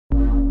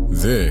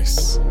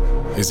This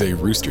is a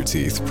Rooster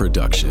Teeth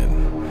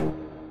production.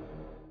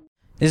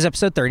 This is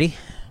episode 30.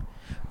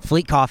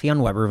 Fleet Coffee on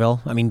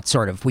Weberville. I mean,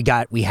 sort of. We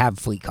have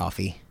Fleet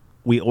Coffee.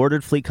 We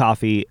ordered Fleet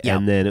Coffee,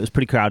 and then it was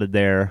pretty crowded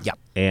there. Yep.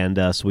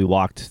 And so we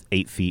walked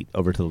 8 feet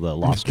over to the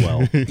Lost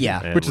Well.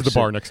 Yeah. Which is the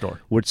bar next door.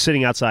 We're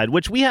sitting outside,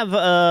 which we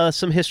have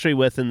some history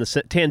with, in the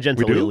tangentially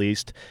We do? at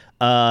least.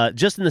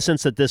 Just in the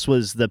sense that this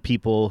was the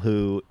people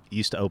who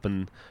used to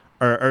open,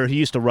 or who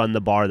used to run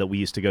the bar that we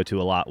used to go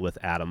to a lot with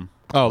Adam.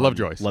 Oh,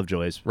 Lovejoy's.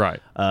 Lovejoy's. Right.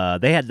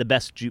 They had the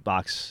best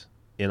jukebox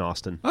in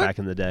Austin back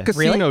in the day.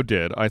 Casino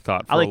did, I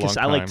thought, for a long time.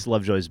 I liked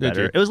Lovejoy's Did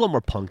better. you? It was a little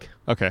more punk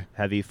Okay.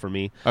 heavy for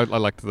me. I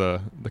liked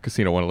the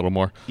casino one a little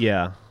more.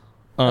 Yeah.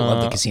 I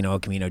love the Casino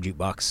Camino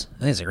jukebox. I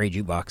think it's a great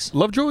jukebox.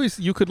 Lovejoy's,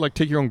 you could like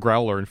take your own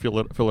growler and fill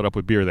it up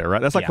with beer there,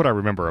 right? That's like Yeah. what I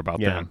remember about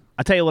Yeah. them.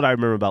 I'll tell you what I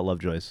remember about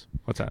Lovejoy's.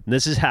 What's that?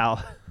 This is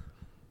how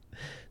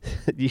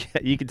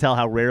you can tell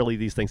how rarely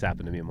these things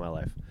happen to me in my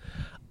life.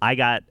 I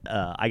got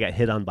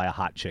hit on by a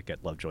hot chick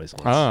at Lovejoy's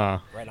once.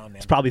 Ah. Right on, man.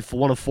 It's probably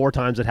one of 4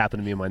 times it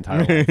happened to me in my entire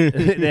life.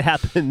 It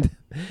happened.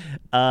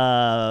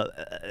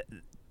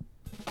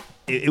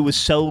 It was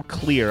so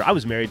clear. I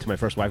was married to my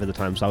first wife at the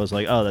time, so I was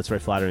like, "Oh, that's very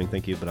flattering,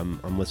 thank you." But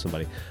I'm with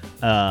somebody.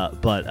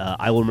 But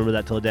I will remember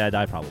that till the day I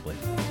die, probably.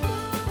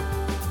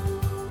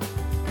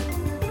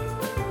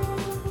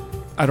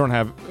 I don't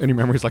have any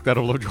memories like that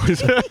of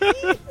Lovejoy's.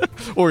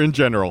 Or in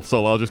general,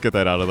 so I'll just get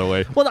that out of the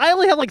way. Well, I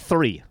only have like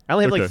 3. I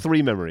only have Okay. like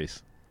 3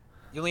 memories.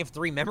 You only have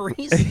 3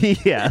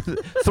 memories? Yeah,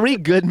 3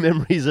 good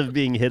memories of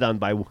being hit on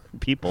by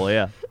people.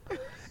 Yeah,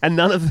 and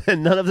none of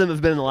them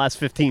have been in the last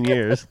 15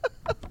 years.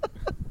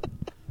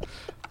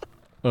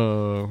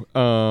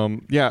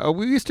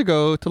 We used to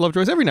go to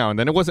Lovejoy's every now and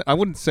then. I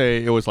wouldn't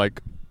say it was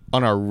like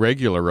on our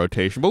regular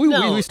rotation, but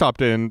we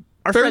stopped in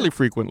fairly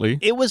frequently.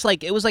 It was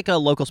like a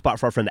local spot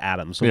for our friend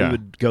Adam, so we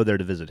would go there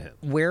to visit him.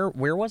 Where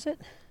was it?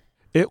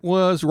 It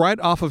was right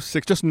off of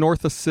 6th, just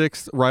north of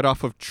 6th, right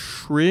off of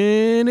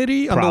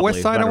Trinity on the west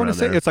Probably, side, right I want to around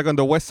say. there. It's like on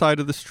the west side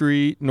of the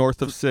street, north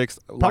of 6th.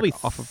 Probably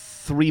like off of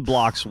 3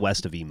 blocks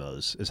west of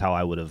Emos is how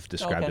I would have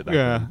described it back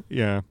then.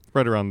 Yeah,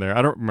 right around there.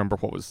 I don't remember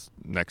what was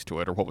next to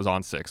it or what was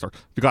on 6th. Or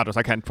God knows,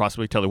 I can't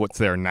possibly tell you what's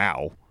there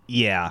now.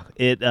 Yeah,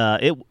 it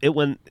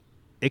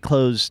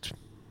closed.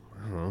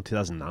 I don't know,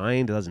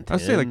 2009, 2010. I'd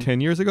say like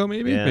 10 years ago,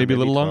 maybe Yeah, a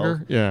little 12.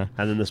 longer. Yeah.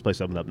 And then this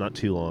place opened up not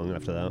too long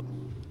after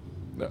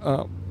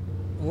that.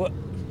 What?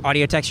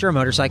 Audio Texture, a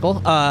motorcycle.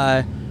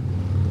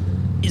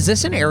 Is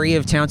this an area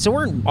of town? So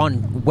we're on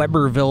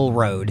Weberville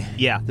Road.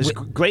 Yeah, there's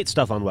great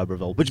stuff on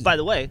Weberville, which, by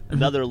the way,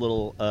 another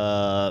little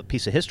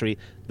piece of history.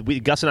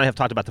 Gus and I have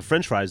talked about the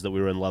French fries that we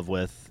were in love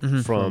with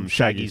from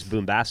Shaggy's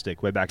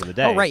Boombastic way back in the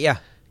day. Oh, right, yeah.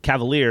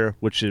 Cavalier,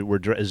 which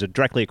is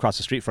directly across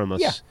the street from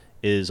us,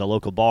 is a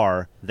local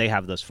bar. They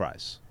have those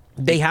fries.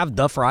 They have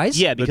the fries?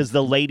 Yeah, because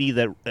the lady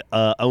that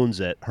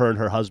owns it, her and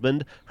her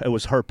husband, it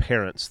was her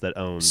parents that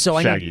owned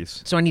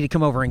Shaggy's. So I need to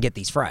come over and get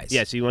these fries.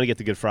 Yeah, so you want to get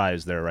the good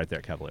fries, they're right there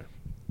at Cavalier.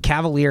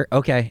 Cavalier,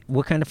 okay.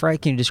 What kind of fry?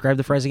 Can you describe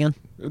the fries again?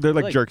 They're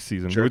like jerk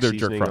seasoned. They're jerk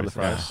seasoning on the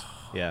fries. fries.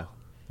 Yeah.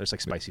 There's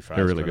like spicy fries.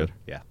 They're really kinda. good.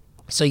 Yeah.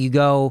 So you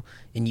go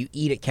and you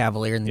eat at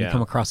Cavalier, and then you Yeah.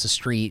 come across the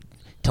street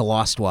to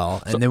Lost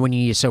Well, and then when you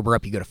need to sober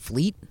up, you go to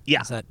Fleet?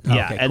 Yeah, Is that,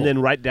 yeah, okay, and cool. then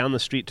right down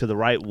the street to the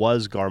right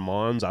was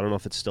Garmon's. I don't know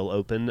if it's still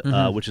open,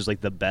 which is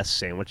like the best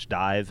sandwich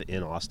dive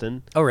in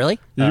Austin. Oh, really?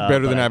 Is it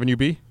better than but- Avenue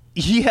B?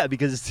 Yeah,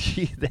 because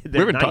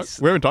they're nice.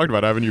 We haven't talked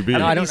about Avenue B.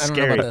 No, I don't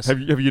Scary. know about this. Have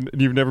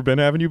you've never been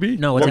to Avenue B?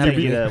 No, what's We'll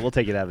Avenue take, B? we'll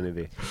take it Avenue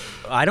B.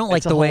 I don't like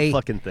It's a the whole way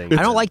fucking thing.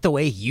 I don't like the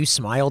way you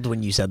smiled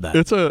when you said that.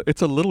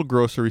 It's a little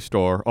grocery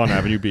store on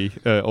Avenue B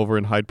over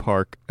in Hyde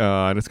Park,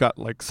 and it's got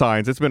like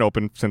signs. It's been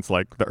open since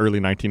like the early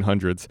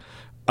 1900s.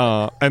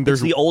 And there's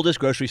It's the oldest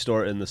grocery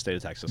store in the state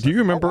of Texas. Do you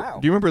remember? wow.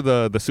 Do you remember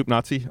the soup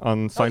Nazi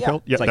on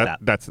Seinfeld? It's like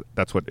that.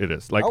 That's what it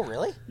is. Like, Oh,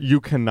 really? You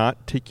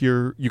cannot take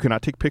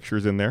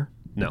pictures in there.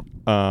 No.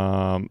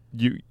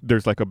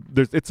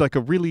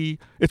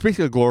 It's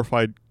basically a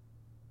glorified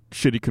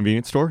shitty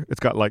convenience store. It's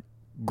got like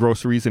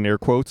groceries in air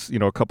quotes,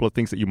 a couple of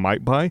things that you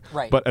might buy.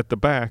 Right. But at the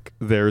back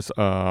there's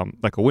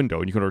like a window,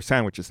 and you can order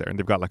sandwiches there, and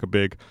they've got like a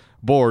big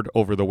board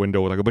over the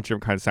window with like a bunch of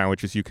different kinds of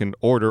sandwiches you can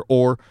order,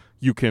 or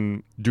you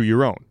can do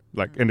your own.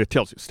 Like, and it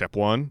tells you step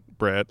 1,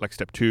 bread, like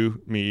step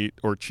 2, meat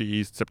or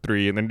cheese, step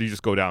 3, and then you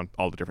just go down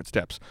all the different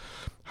steps.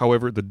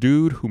 However, the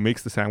dude who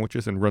makes the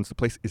sandwiches and runs the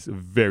place is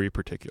very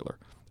particular.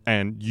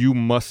 And you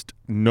must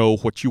know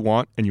what you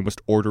want, and you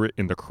must order it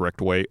in the correct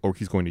way, or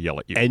he's going to yell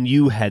at you. And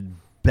you had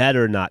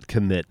better not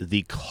commit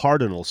the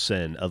cardinal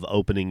sin of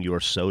opening your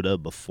soda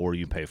before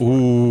you pay for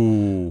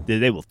Ooh. it.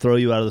 They will throw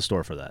you out of the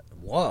store for that.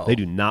 Whoa. They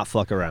do not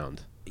fuck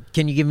around.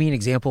 Can you give me an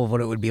example of what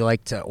it would be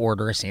like to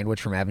order a sandwich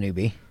from Avenue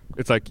B?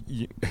 It's like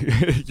you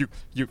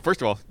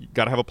first of all, you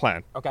got to have a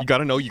plan. Okay. You got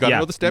to know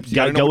the steps. You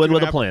gotta know go what in you're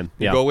with gonna a plan.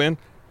 You Yeah. go in.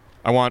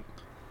 I want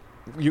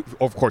you.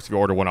 Of course, if you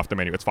order one off the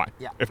menu, it's fine.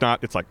 Yeah. If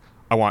not, it's like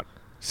I want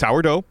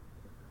sourdough,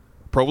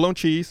 provolone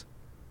cheese,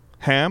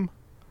 ham,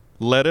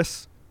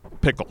 lettuce,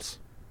 pickles.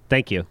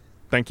 Thank you.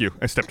 Thank you.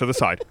 And step to the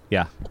side.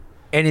 Yeah.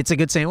 And it's a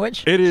good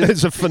sandwich? It is.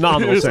 It's a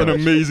phenomenal It is sandwich.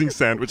 an amazing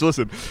sandwich.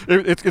 Listen,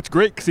 it's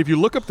great because if you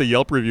look up the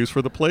Yelp reviews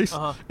for the place,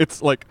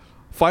 it's like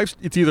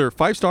it's either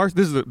 5 stars.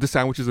 This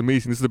sandwich is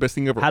amazing. This is the best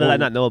thing ever. How did I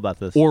not know about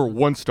this? Or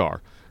 1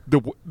 star.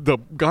 The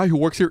guy who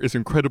works here is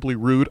incredibly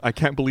rude. I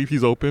can't believe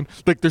he's open.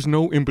 Like, there's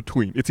no in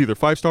between. It's either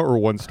 5 star or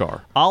 1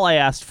 star. All I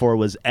asked for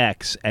was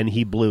X, and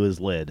he blew his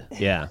lid.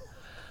 Yeah.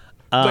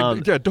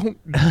 Don't do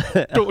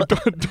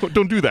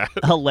that.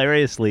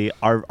 Hilariously,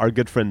 our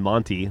good friend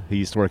Monty, who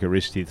used to work at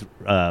Rooster Teeth,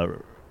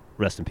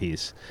 rest in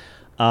peace,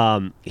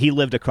 he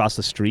lived across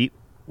the street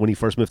when he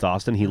first moved to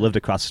Austin. He lived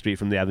across the street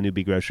from the Avenue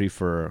B grocery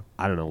for,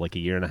 I don't know, like a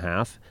year and a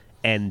half,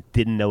 and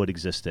didn't know it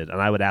existed.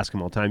 And I would ask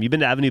him all the time, "You been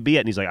to Avenue B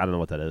yet?" And he's like, "I don't know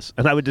what that is."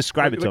 And I would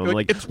describe it to him,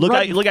 like look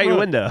out your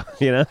window,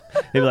 you know?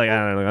 He'd be like,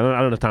 "I don't know,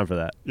 I don't have time for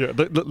that." Yeah,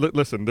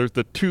 listen, there's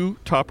the 2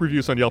 top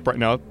reviews on Yelp right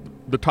now.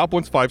 The top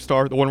one's 5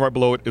 star. The one right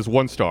below it is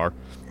 1 star.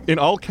 In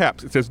all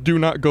caps, it says, "Do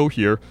not go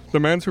here. The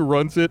man who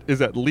runs it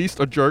is at least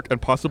a jerk and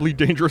possibly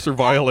dangerous or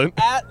violent."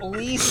 At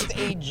least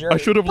a jerk. I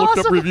should have looked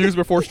up reviews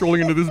before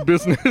strolling into this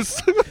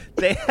business.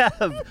 They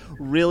have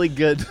really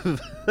good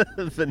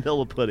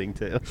vanilla pudding,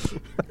 too.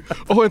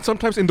 Oh, and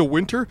sometimes in the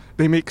winter,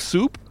 they make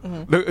soup.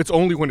 It's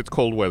only when it's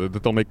cold weather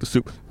that they'll make the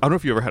soup. I don't know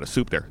if you ever had a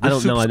soup there. I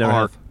don't know. I never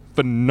have.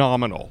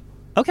 Phenomenal.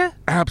 Okay.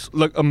 Absolutely,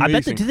 like,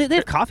 amazing. I bet they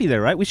have coffee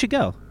there, right? We should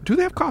go. Do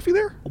they have coffee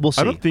there? We'll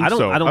see. I don't think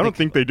so. I don't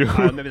think they do.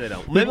 Maybe they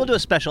don't. Maybe we'll do a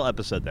special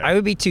episode there. I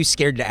would be too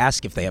scared to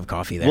ask if they have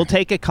coffee there. We'll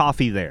take a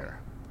coffee there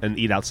and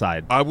eat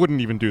outside. I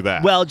wouldn't even do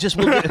that. Well, just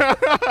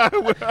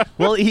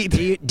we'll eat.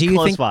 Do you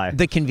close think by.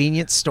 the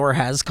convenience store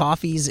has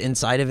coffees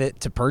inside of it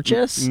to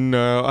purchase?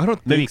 No, I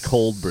don't Maybe think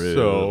cold brew,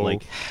 so.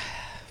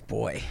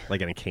 Boy.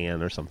 like in a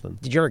can or something.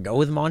 Did you ever go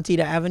with Monty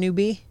to Avenue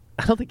B?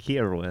 I don't think he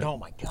ever went. Oh,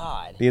 my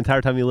God. The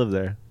entire time he lived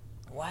there.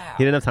 Wow.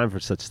 He didn't have time for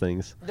such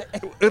things.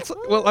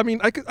 Well, I mean,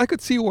 I could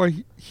see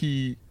why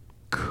he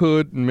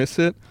could miss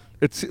it.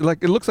 It's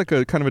like, it looks like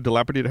a kind of a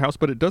dilapidated house,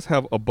 but it does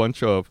have a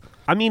bunch of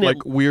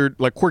weird,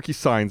 like quirky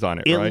signs on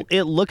it, right?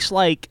 It looks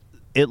like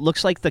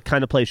the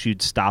kind of place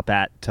you'd stop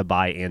at to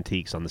buy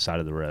antiques on the side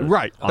of the road.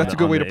 Right. That's a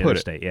good way to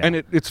put it. Yeah. And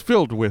it's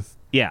filled with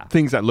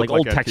things that look like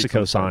old antiques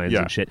Texaco signs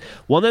and shit.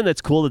 One thing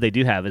that's cool that they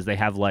do have is they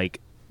have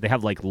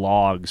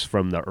logs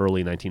from the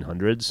early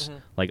 1900s,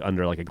 like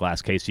under like a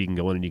glass case. So you can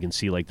go in and you can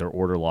see like their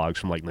order logs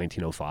from like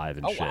 1905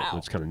 and shit. Wow.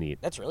 It's kind of neat.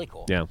 That's really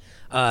cool. Yeah.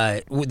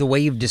 The way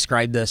you've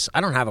described this,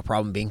 I don't have a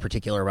problem being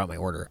particular about my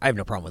order. I have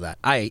no problem with that.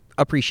 I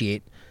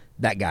appreciate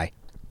that guy.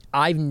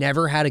 I've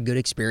never had a good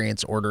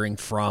experience ordering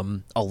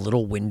from a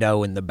little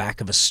window in the back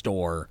of a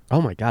store.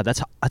 Oh my God,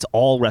 that's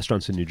all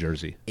restaurants in New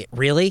Jersey.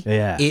 Really?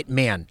 Yeah.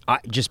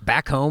 Just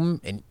back home,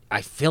 and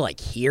I feel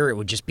like here it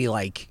would just be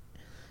like,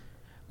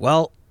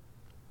 well,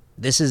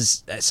 this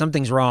is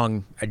something's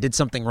wrong. I did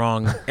something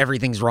wrong.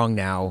 Everything's wrong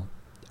now.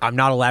 I'm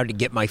not allowed to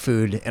get my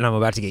food, and I'm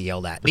about to get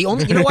yelled at. You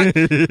know what?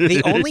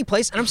 The only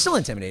place, and I'm still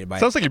intimidated by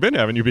Sounds like you've been to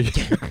Avenue B.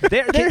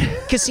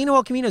 Casino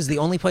El Camino is the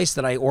only place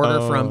that I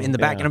order from in the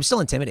back, and I'm still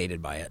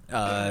intimidated by it.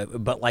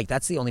 But like,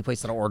 that's the only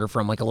place that I'll order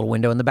from, like a little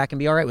window in the back, and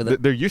be all right with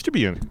it. There used to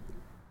be an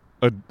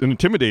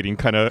intimidating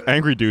kind of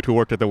angry dude who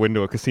worked at the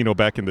window of a casino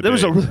back in the day.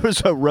 There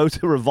was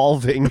a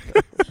revolving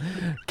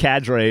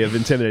cadre of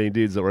intimidating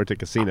dudes that worked at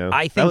casino.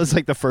 I think that was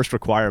like the first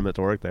requirement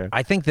to work there.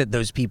 I think that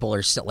those people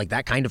are still, like,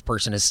 that kind of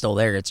person is still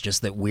there. It's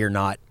just that we're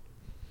not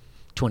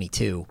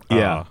 22.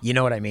 Yeah. You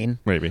know what I mean?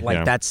 Maybe, Like,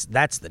 yeah.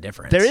 that's the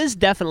difference. There is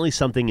definitely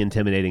something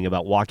intimidating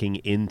about walking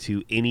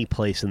into any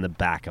place in the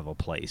back of a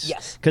place.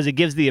 Yes. Because it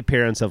gives the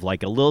appearance of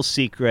like a little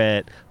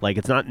secret, like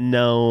it's not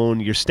known,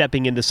 you're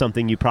stepping into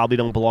something you probably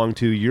don't belong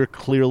to, you're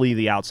clearly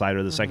the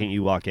outsider the second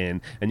you walk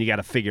in, and you got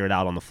to figure it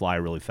out on the fly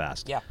really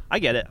fast. Yeah. I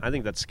get it. I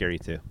think that's scary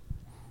too.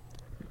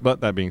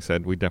 But that being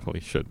said, we definitely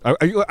should.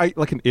 I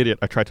like an idiot,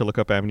 I tried to look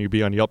up Avenue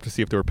B on Yelp to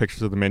see if there were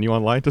pictures of the menu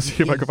online to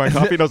see if I could find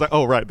coffee, and I was like,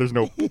 oh, right, there's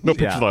no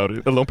pictures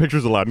allowed. No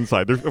pictures allowed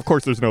inside. Of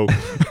course, there's no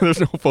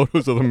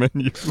photos of the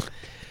menu.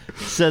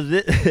 So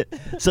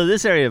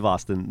this area of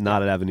Austin,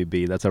 not at Avenue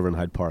B, that's over in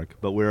Hyde Park,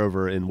 but we're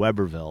over in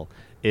Weberville,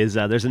 is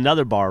there's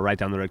another bar right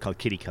down the road called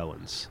Kitty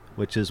Cohen's,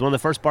 which is one of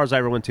the first bars I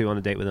ever went to on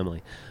a date with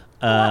Emily.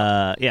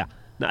 Yeah.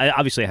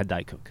 Obviously, I had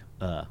Diet Coke.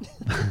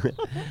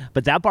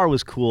 But that bar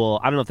was cool.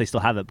 I don't know if they still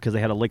have it because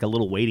they had a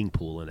little wading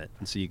pool in it,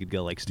 and so you could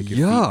go like stick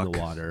your feet in the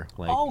water.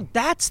 Like, Oh,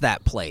 that's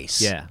that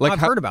place. Yeah. I've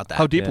heard about that.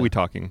 How deep Yeah. are we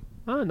talking?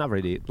 not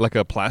very deep. Like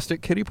a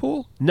plastic kiddie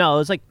pool? No, it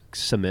was like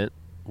cement,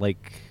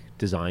 like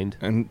designed.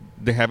 And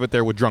they have it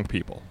there with drunk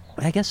people.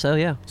 I guess so.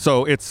 Yeah.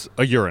 So it's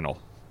a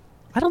urinal.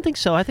 I don't think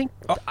so. I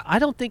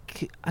don't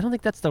think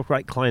that's the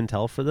right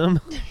clientele for them.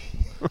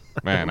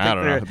 Man, I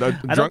don't know.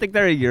 I don't think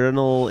they're a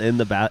urinal in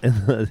the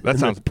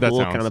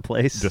pool kind of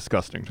place.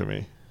 Disgusting to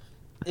me.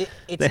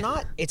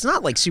 It's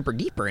not like super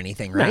deep or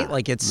anything, right? No.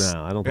 Like it's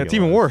No, I don't think It's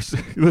even worse.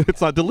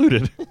 It's not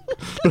diluted.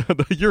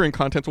 The urine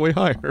content's way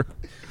higher.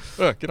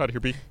 Get out of here,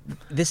 B.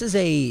 This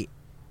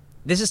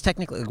is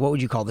technically, like, what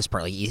would you call this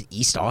part? Like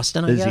East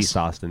Austin, I This guess? is East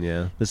Austin,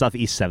 yeah. This is off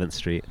East 7th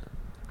Street.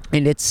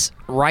 And it's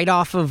right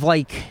off of,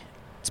 like,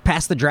 it's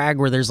past the drag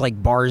where there's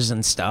like bars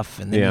and stuff,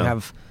 and then Yeah. you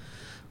have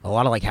a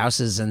lot of like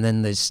houses, and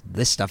then there's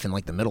this stuff in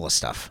like the middle of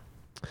stuff.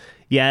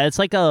 Yeah, it's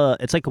like a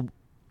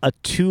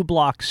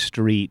 2-block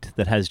street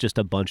that has just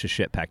a bunch of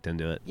shit packed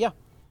into it. Yeah.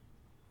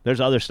 There's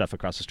other stuff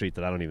across the street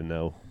that I don't even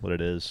know what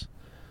it is.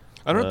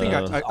 I don't think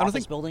I don't Office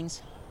think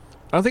buildings.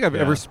 I don't think I've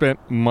ever spent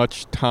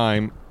much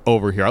time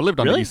over here. I lived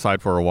on the Really? east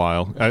side for a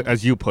while,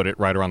 as you put it,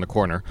 right around the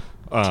corner.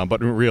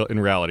 But in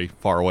reality,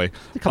 far away.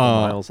 A couple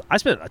miles. I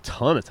spent a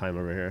ton of time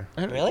over here.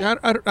 Really? I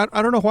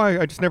don't know why.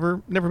 I just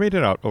never made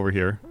it out over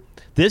here.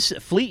 This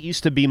Fleet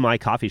used to be my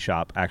coffee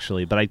shop,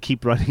 actually, but I'd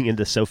keep running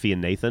into Sophie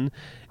and Nathan,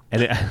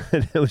 and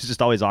it was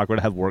just always awkward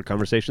to have work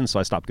conversations, so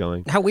I stopped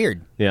going. How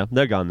weird. Yeah,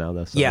 they're gone now,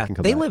 though. So Yeah, I can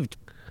come they back. lived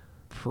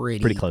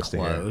pretty close to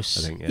here, I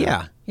think,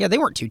 yeah. Yeah, they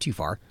weren't too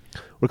far.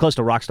 We're close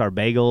to Rockstar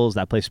Bagels.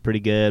 That place is pretty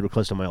good. We're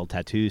close to my old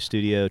tattoo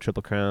studio,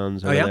 Triple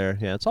Crowns over yeah? there.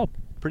 Yeah, it's all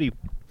pretty.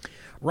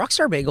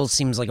 Rockstar Bagels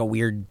seems like a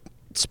weird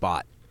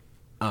spot.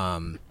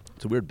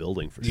 It's a weird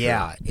building for sure.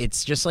 Yeah,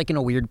 it's just like in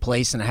a weird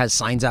place, and it has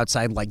signs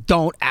outside like,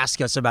 "Don't ask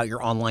us about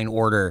your online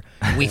order.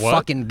 We What?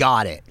 fucking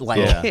got it." Like,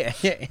 Yeah.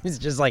 it's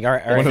just like, all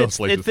right, One of those It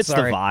places. fits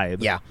Sorry. the vibe.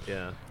 Yeah,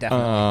 Yeah.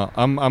 definitely.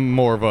 I'm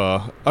more of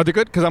a. Are they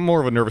good? Because I'm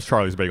more of a Nervous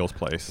Charlie's Bagels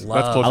place.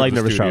 Love- That's closer I like to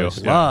the Nervous studio.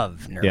 Charlie's. Yeah.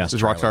 Love Nervous Is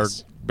Charlie's.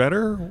 Rockstar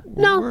better?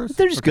 No, Worse?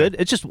 they're just Okay. good.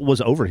 It just was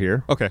over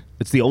here. Okay.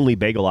 It's the only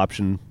bagel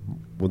option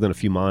within a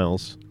few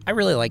miles. I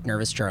really like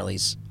Nervous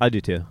Charlie's. I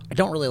do too. I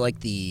don't really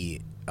like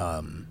the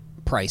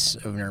price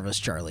of Nervous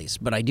Charlie's,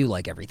 but I do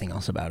like everything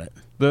else about it.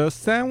 The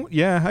sound.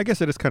 Yeah, I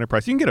guess it is kind of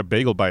pricey. You can get a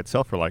bagel by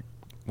itself for like,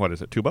 what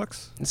is it,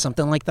 $2?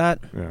 Something like that.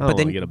 Yeah. I don't But want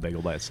then to get a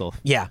bagel by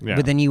itself. Yeah, Yeah.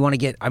 but then you want to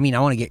get. I mean, I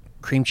want to get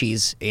cream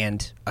cheese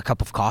and a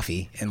cup of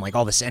coffee and like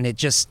all this, and it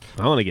just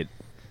I want to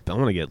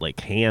get like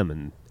ham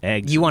and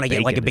eggs. you want to and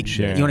get like a bacon big and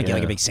shit. you want to get Yeah.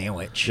 like a big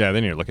sandwich. Yeah,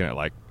 then you're looking at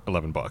like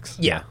 $11.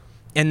 Yeah.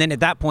 And then at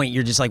that point,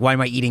 you're just like, why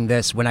am I eating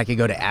this when I could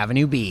go to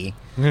Avenue B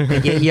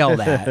and get yelled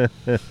at?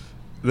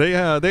 They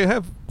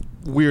have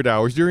weird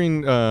hours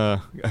during.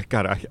 God,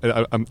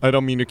 I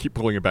don't mean to keep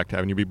pulling it back to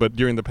Avenue B, but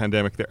during the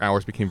pandemic, their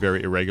hours became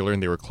very irregular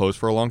and they were closed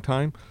for a long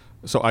time.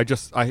 So I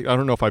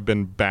don't know if I've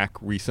been back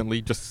recently,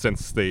 just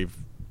since they've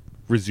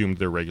resumed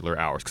their regular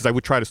hours, because I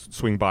would try to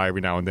swing by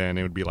every now and then and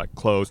it would be like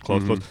closed.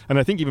 And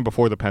I think even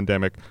before the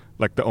pandemic,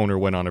 like the owner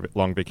went on a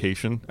long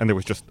vacation and there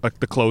was just like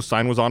the closed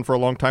sign was on for a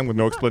long time with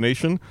no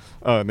explanation,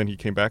 and then he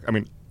came back. I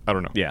mean, I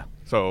don't know. Yeah.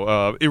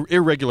 So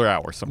irregular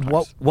hours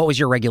sometimes. What was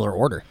your regular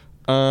order?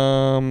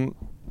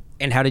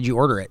 And how did you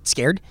order it?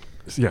 Scared?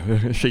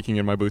 Yeah, shaking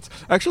in my boots.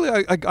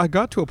 Actually, I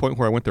got to a point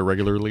where I went there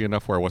regularly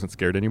enough where I wasn't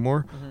scared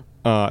anymore.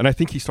 And I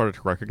think he started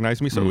to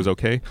recognize me, so it was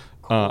okay.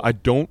 I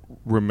don't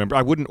remember.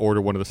 I wouldn't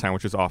order one of the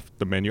sandwiches off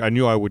the menu. I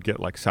knew I would get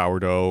like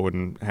sourdough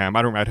and ham.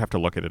 I'd have to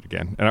look at it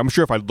again. And I'm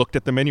sure if I looked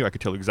at the menu, I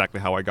could tell you exactly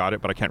how I got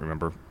it, but I can't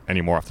remember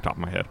anymore off the top of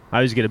my head. I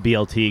always get a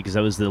BLT because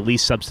that was the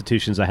least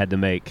substitutions I had to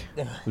make,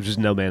 which is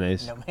no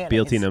mayonnaise. No mayonnaise.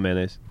 BLT, no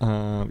mayonnaise.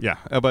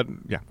 But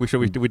yeah, we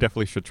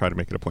definitely should try to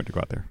make it a point to go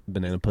out there.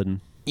 Banana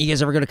pudding. You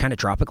guys ever go to Kind of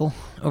Tropical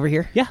over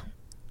here? Yeah.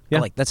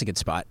 Yeah. That's a good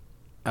spot.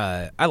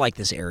 I like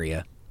this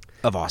area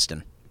of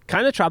Austin.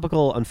 Kind of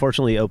Tropical,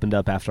 unfortunately, opened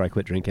up after I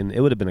quit drinking. It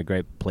would have been a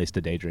great place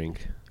to day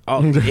drink.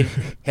 Oh,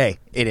 hey,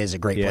 it is a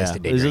great place to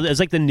day drink. It's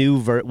like the new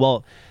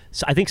well,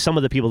 so I think some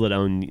of the people that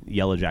own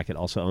Yellow Jacket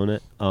also own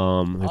it.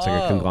 It's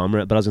like a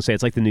conglomerate, but I was gonna say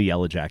it's like the new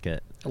Yellow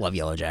Jacket. I love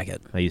Yellow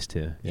Jacket. I used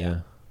to.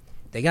 Yeah.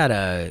 They got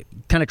a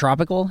Kind of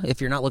Tropical if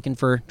you're not looking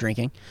for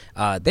drinking.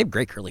 They have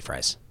great curly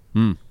fries.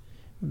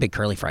 Big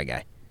curly fry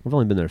guy. I've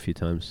only been there a few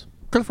times.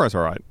 Curly fries are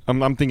all right.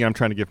 I'm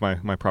trying to give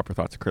my proper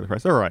thoughts of curly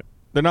fries. They're all right.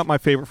 They're not my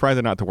favorite fry.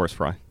 They're not the worst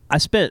fry. I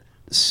spent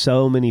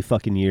so many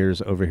fucking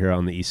years over here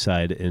on the east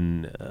side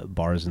in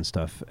bars and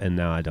stuff, and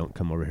now I don't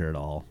come over here at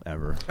all,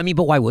 ever. I mean,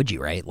 but why would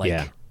you, right? Like,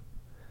 Yeah.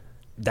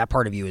 that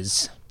part of you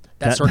is...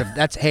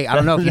 That's hey, I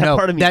don't know if you that know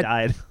part of me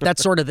died.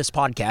 That's sort of this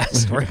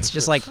podcast where it's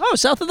just like, oh,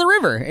 south of the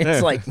river. It's Yeah,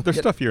 like there's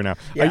stuff here now.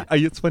 Yeah.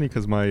 It's funny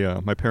because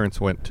my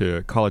parents went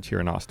to college here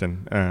in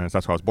Austin. So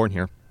that's why I was born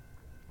here,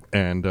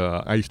 and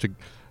I used to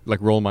like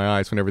roll my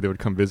eyes whenever they would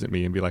come visit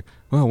me and be like,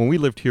 well, when we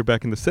lived here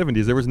back in the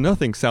 70s, there was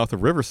nothing south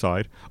of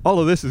Riverside. All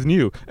of this is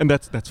new, and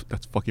that's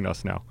fucking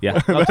us now. Yeah,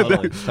 oh,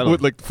 totally.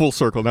 With like full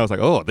circle. Now it's like,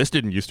 oh, this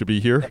didn't used to be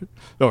here,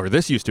 or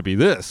this used to be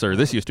this, or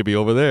this used to be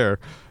over there.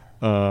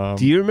 Do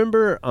you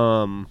remember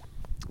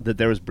that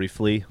there was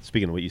briefly,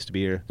 speaking of what used to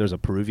be here, there's a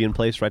Peruvian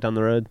place right down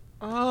the road?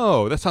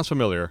 Oh, that sounds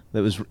familiar.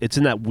 It's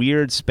in that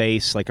weird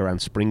space like around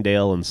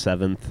Springdale and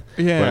 7th.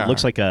 Yeah.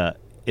 Where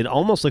it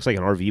almost looks like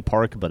an RV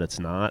park, but it's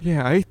not.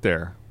 Yeah, I ate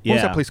there. What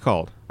was Yeah. that place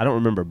called? I don't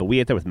remember, but we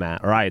ate there with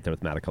Matt, or I ate there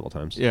with Matt a couple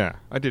times. Yeah,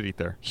 I did eat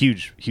there.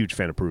 Huge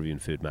fan of Peruvian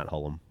food, Matt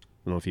Hullum.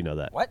 I don't know if you know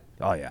that. What?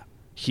 Oh, yeah.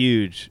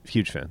 Huge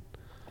fan.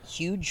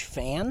 huge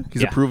fan.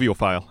 He's Yeah. a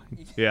Peruviophile.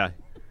 Yeah.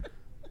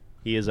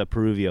 He is a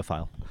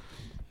Peruviophile.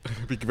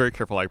 Be very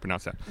careful how you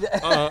pronounce that.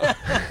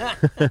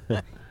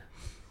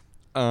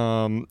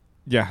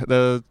 Yeah.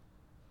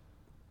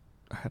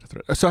 I had a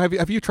thread. So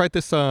have you tried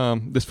this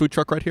this food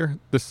truck right here?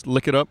 This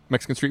Lick It Up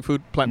Mexican street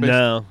food, plant-based?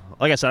 No.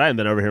 Like I said, I haven't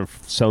been over here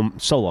so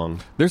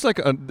long. There's like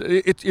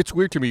it's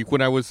weird to me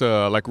when I was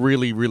like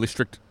really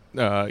strict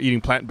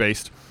eating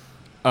plant-based.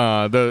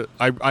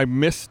 I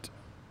missed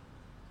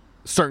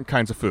certain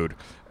kinds of food,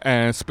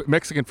 and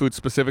Mexican food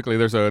specifically.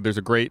 There's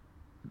a great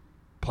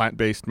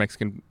plant-based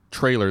Mexican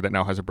trailer that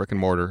now has a brick and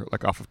mortar,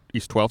 like off of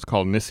East 12th,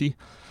 called Nissi.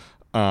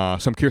 So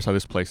I'm curious how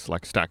this place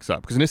like stacks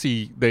up, because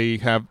Nissi, they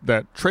have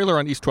that trailer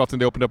on East 12th,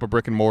 and they opened up a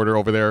brick and mortar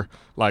over there,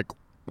 like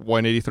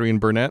 183 in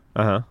Burnett.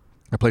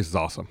 That place is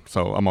awesome.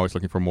 So I'm always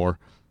looking for more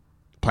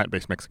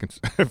plant-based Mexican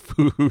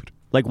food.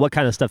 Like, what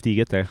kind of stuff do you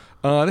get there?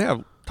 They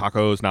have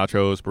tacos,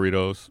 nachos,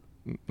 burritos,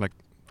 like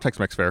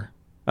Tex-Mex fare.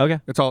 Okay.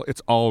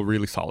 It's all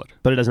really solid.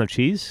 But it doesn't have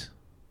cheese?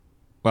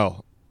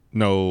 Well,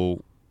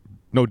 no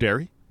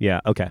dairy. Yeah,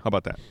 okay. How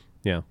about that?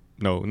 Yeah.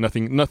 No,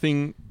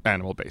 nothing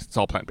animal-based. It's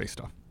all plant-based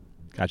stuff.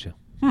 Gotcha.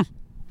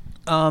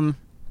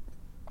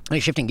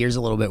 Shifting gears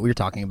a little bit, we were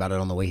talking about it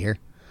on the way here.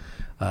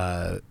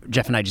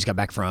 Jeff and I just got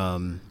back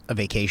from a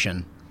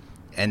vacation,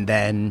 and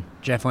then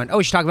Jeff went, "Oh,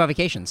 we should talk about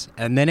vacations."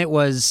 And then it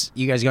was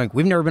you guys going,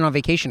 "We've never been on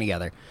vacation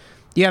together."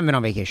 You haven't been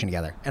on vacation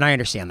together, and I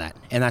understand that,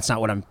 and that's not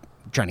what I'm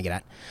trying to get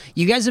at.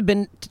 You guys have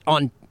been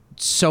on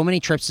so many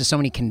trips to so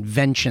many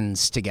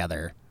conventions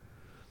together.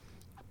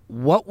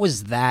 What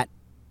was that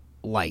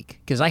like?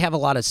 Because I have a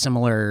lot of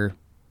similar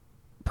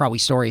probably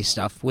story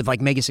stuff with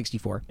like Mega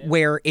 64,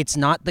 where it's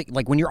not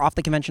like when you're off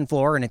the convention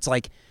floor and it's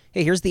like,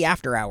 hey, here's the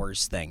after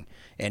hours thing,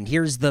 and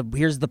here's the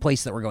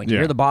place that we're going to.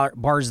 Here are the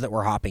bars that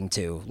we're hopping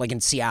to, like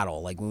in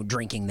Seattle, like we were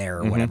drinking there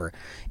or whatever,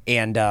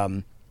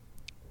 and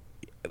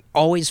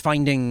always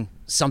finding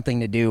something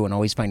to do and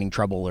always finding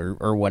trouble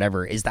or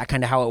whatever. Is that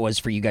kind of how it was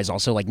for you guys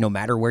also? Like no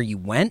matter where you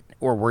went,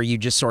 or were you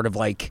just sort of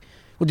like,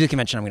 we'll do the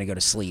convention, I'm going to go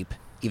to sleep,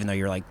 even though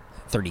you're like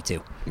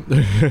 32?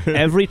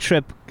 Every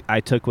trip I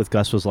took with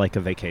Gus was like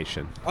a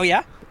vacation. Oh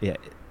yeah? Yeah,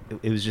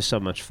 it was just so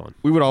much fun.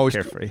 We would always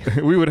carefree.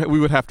 we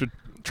would have to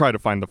try to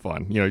find the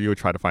fun. You know, you would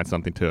try to find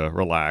something to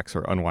relax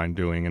or unwind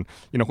doing. And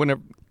you know,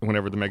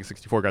 whenever the Mega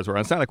 64 guys were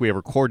on, it's not like we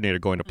ever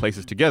coordinated going to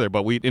places together,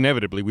 but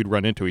we'd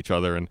run into each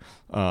other and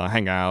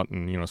hang out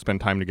and, you know,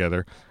 spend time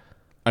together.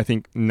 I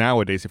think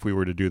nowadays, if we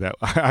were to do that,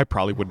 I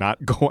probably would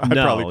not go. I'd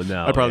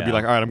probably be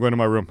like, all right, I'm going to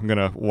my room. I'm going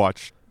to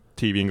watch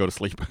TV and go to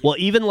sleep. Well,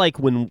 even like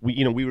when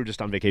we were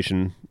just on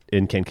vacation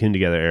in Cancun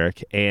together,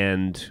 Eric,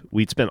 and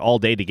we'd spent all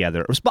day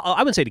together. I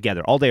wouldn't say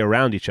together, all day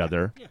around each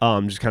other,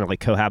 just kind of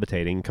like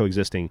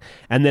coexisting.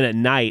 And then at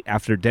night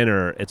after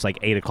dinner, it's like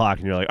 8 o'clock,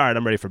 and you're like, all right,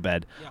 I'm ready for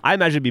bed. Yeah. I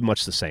imagine it'd be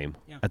much the same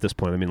at this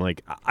point. I mean,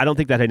 like, I don't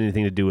think that had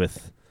anything to do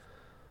with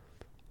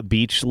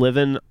beach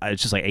living.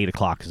 It's just like 8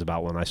 o'clock is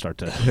about when I start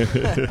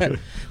to.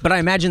 But I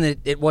imagine that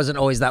it wasn't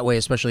always that way,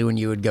 especially when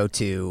you would go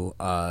to,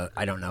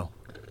 I don't know.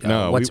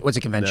 No, what's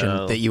a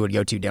convention that you would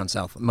go to down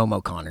south?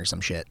 MomoCon or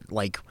some shit.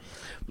 Like,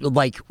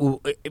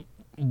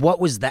 what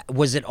was that?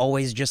 Was it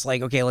always just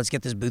like, okay, let's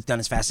get this booth done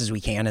as fast as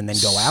we can and then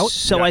go out?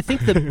 So I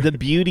think the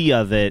beauty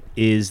of it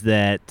is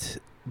that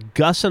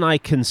Gus and I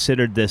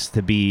considered this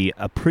to be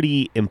a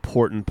pretty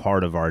important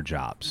part of our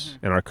jobs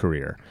and our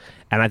career.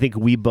 And I think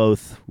we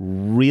both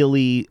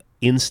really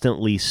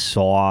instantly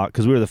saw,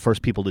 because we were the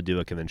first people to do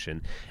a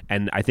convention,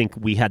 and I think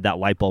we had that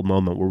light bulb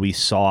moment where we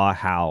saw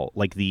how,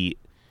 like, the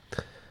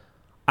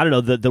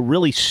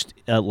really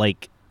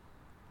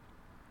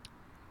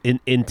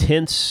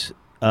intense,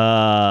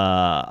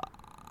 I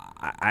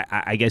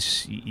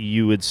guess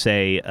you would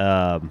say,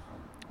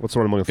 what's the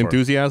word I'm looking for?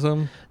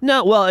 Enthusiasm?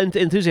 No, well,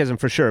 enthusiasm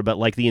for sure, but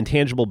like the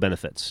intangible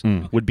benefits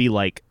would be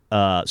like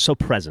so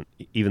present,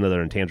 even though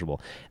they're intangible,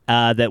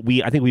 that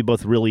I think we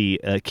both really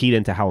keyed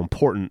into how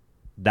important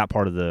that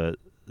part of the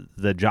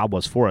job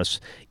was for us.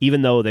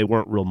 Even though they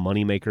weren't real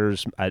money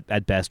makers,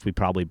 at best we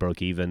probably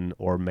broke even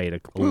or made a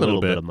little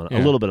bit of money, a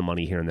little bit of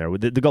money here and there.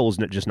 The goal was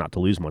just not to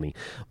lose money,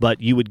 but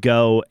you would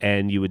go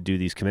and you would do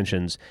these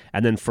conventions,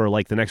 and then for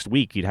like the next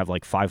week you'd have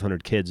like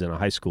 500 kids in a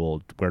high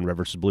school wearing Red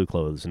vs. Blue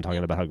clothes and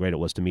talking about how great it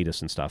was to meet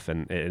us and stuff,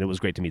 and it was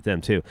great to meet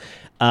them too.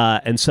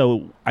 And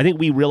so I think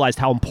we realized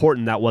how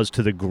important that was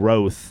to the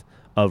growth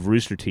of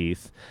Rooster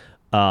Teeth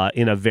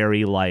in a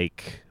very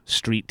like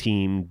street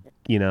team,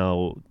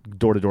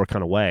 door-to-door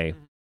kind of way.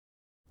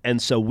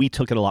 And so we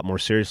took it a lot more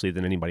seriously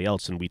than anybody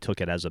else, and we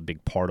took it as a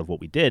big part of what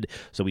we did.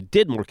 So we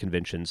did more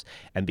conventions,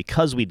 and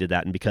because we did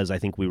that, and because I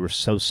think we were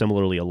so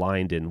similarly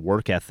aligned in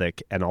work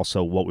ethic and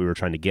also what we were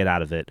trying to get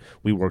out of it,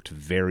 we worked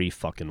very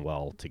fucking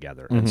well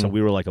together. And so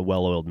we were like a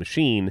well-oiled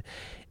machine,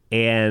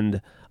 and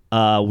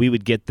we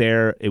would get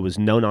there. It was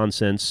no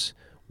nonsense.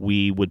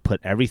 We would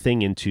put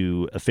everything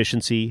into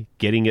efficiency,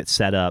 getting it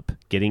set up,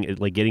 getting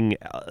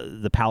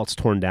the pallets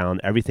torn down,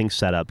 everything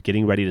set up,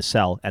 getting ready to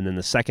sell. And then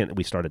the second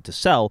we started to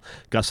sell,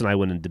 Gus and I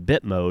went into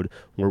bit mode,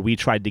 where we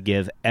tried to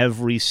give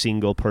every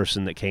single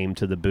person that came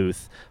to the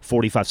booth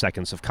 45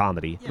 seconds of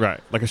comedy.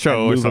 Right, like a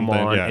show or something.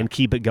 Them on and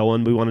keep it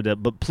going. We wanted to,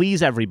 but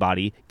please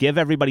everybody, give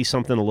everybody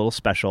something a little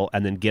special,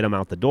 and then get them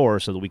out the door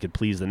so that we could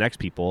please the next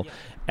people.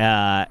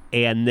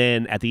 And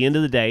then at the end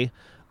of the day,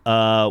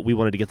 we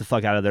wanted to get the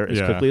fuck out of there as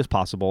quickly as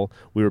possible.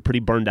 We were pretty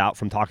burned out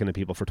from talking to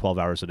people for 12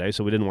 hours a day,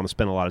 so we didn't want to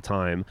spend a lot of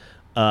time.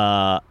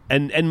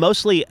 And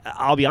mostly,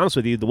 I'll be honest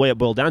with you, the way it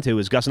boiled down to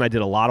is Gus and I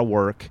did a lot of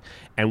work,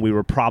 and we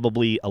were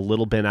probably a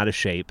little bit out of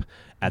shape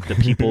at the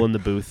people in the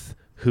booth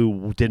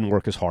who didn't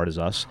work as hard as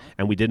us,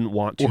 and we didn't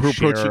want to Or who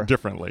share. approach it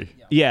differently.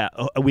 Yeah,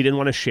 we didn't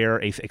want to share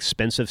a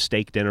expensive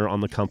steak dinner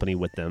on the company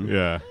with them.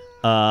 Yeah.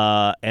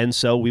 And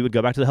so we would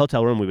go back to the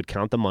hotel room, we would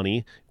count the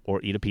money,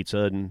 or eat a pizza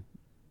and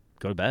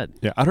go to bed.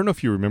 Yeah, I don't know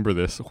if you remember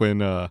this when,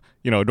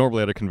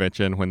 normally at a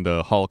convention, when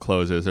the hall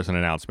closes, there's an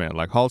announcement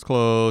like, hall's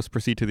closed,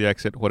 proceed to the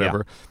exit,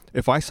 whatever. Yeah.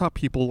 If I saw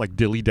people like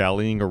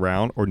dilly-dallying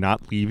around or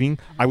not leaving,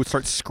 I would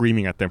start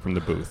screaming at them from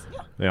the booth.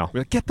 Yeah. Be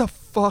like, get the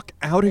fuck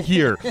out of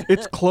here.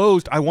 It's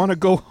closed. I want to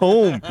go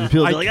home. People be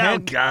like, oh,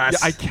 gosh.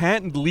 I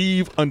can't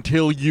leave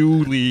until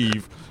you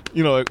leave.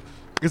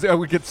 Because I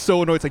would get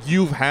so annoyed. It's like,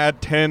 you've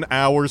had 10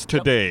 hours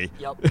today.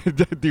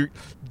 Yep. Dude,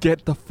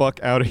 get the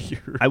fuck out of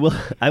here. I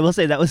will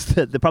say that was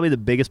probably the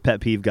biggest pet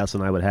peeve Gus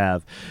and I would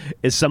have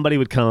is somebody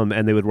would come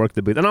and they would work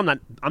the booth. And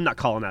I'm not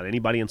calling out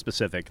anybody in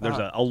specific. There's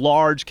a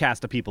large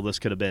cast of people this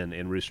could have been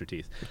in Rooster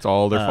Teeth. It's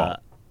all their fault.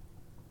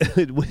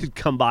 Would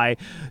come by,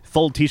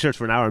 fold T-shirts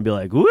for an hour and be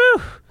like, woo,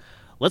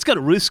 let's go to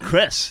Roost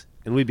Chris.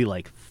 And we'd be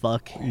like,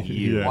 fuck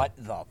you. Yeah. What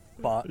the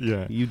fuck?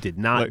 Yeah. You did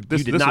not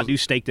do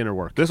steak dinner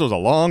work. This was a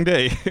long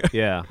day.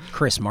 Yeah.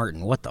 Chris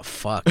Martin, what the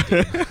fuck,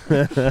 dude?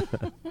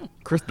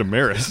 Chris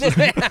Damaris.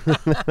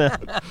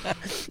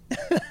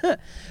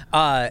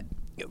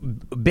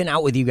 Been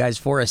out with you guys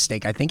for a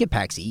steak, I think at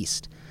PAX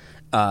East.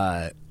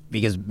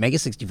 Because Mega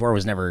 64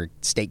 was never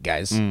steak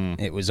guys.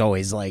 It was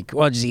always like,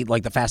 well, just eat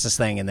like the fastest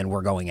thing and then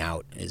we're going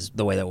out is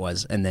the way that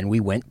was. And then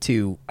we went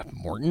to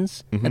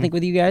Morton's, I think,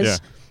 with you guys. Yeah.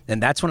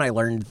 And that's when I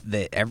learned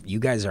that you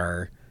guys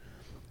are,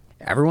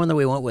 everyone that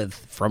we went with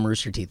from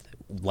Rooster Teeth,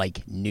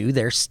 like, knew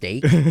their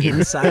steak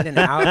inside and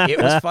out.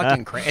 It was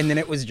fucking crazy. And then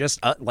it was just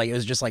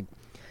like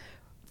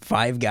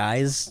 5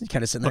 guys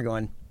kind of sitting there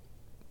going,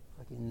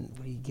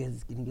 what are you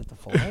guys gonna get the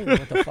filet?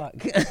 What the fuck?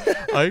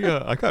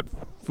 I got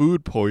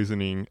food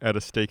poisoning at a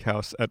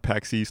steakhouse at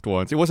PAX East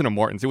once. It wasn't a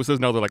Morton's. It was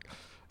another, like,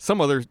 some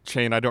other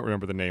chain I don't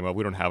remember the name of.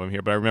 We don't have them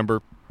here, but I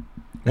remember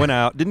went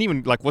out. Didn't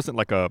even, like, wasn't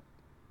like a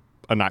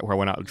night where I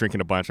went out drinking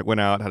a bunch. Like,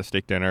 went out, had a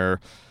steak dinner,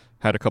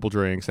 had a couple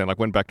drinks, and like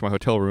went back to my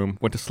hotel room,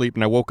 went to sleep,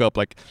 and I woke up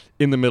like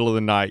in the middle of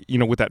the night,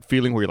 with that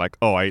feeling where you're like,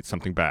 oh, I ate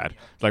something bad.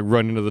 Like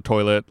running to the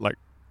toilet, like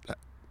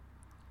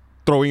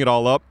throwing it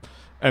all up.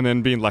 And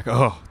then being like,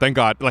 oh, thank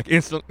God, like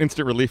instant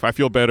relief. I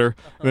feel better.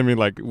 And then being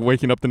like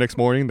waking up the next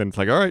morning. Then it's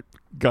like, all right,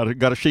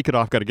 gotta shake it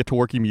off. Gotta get to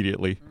work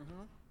immediately.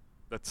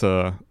 That's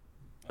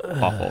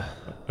awful.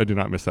 I do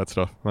not miss that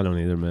stuff. I don't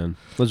either, man.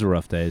 Those are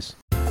rough days.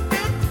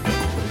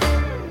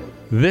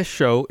 This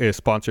show is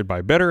sponsored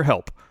by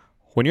BetterHelp.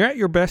 When you're at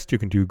your best, you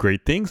can do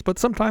great things, but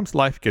sometimes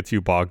life gets you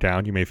bogged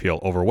down. You may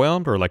feel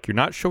overwhelmed or like you're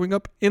not showing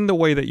up in the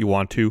way that you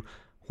want to.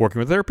 Working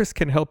with a therapist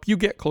can help you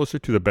get closer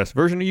to the best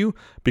version of you,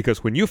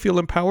 because when you feel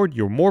empowered,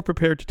 you're more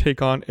prepared to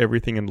take on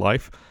everything in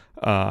life.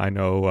 I don't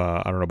know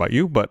about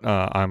you, but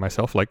I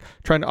myself like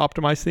trying to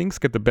optimize things,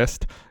 get the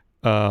best,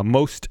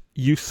 most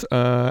use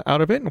out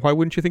of it. And why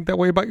wouldn't you think that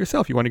way about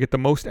yourself? You want to get the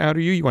most out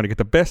of you. You want to get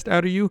the best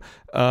out of you.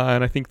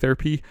 And I think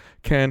therapy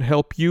can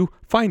help you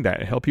find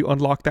that and help you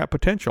unlock that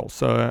potential.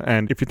 So,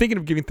 and if you're thinking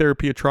of giving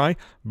therapy a try,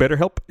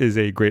 BetterHelp is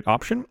a great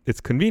option.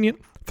 It's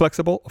convenient,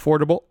 flexible,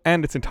 affordable,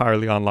 and it's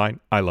entirely online.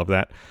 I love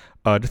that.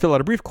 To fill out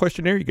a brief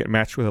questionnaire, you get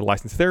matched with a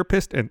licensed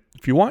therapist, and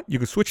if you want, you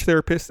can switch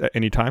therapists at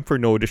any time for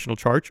no additional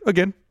charge.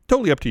 Again,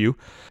 totally up to you.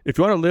 If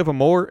you want to live a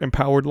more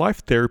empowered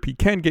life, therapy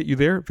can get you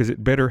there.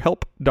 Visit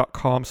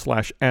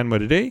betterhelp.com/Anma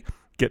today.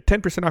 Get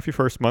 10% off your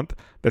first month.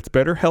 That's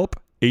BetterHelp,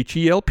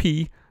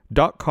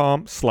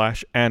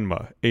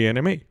 HELP.com/Anma,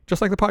 ANMA.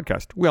 Just like the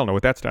podcast. We all know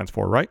what that stands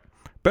for, right?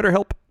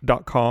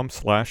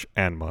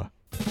 BetterHelp.com/Anma.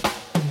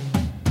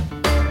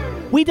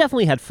 We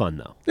definitely had fun,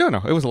 though. Yeah,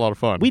 no, it was a lot of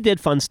fun. We did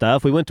fun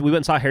stuff. We went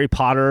and saw Harry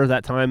Potter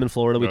that time in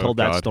Florida. We told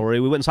that God.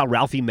 story. We went and saw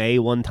Ralphie May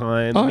one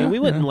time. Oh, I mean, yeah, we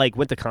went and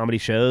went to comedy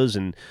shows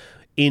and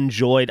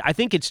enjoyed. I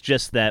think it's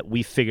just that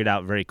we figured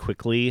out very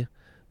quickly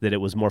that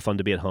it was more fun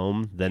to be at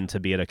home than to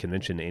be at a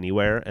convention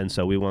anywhere, and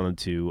so we wanted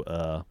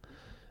to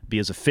be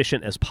as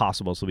efficient as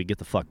possible so we get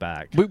the fuck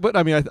back. But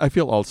I mean, I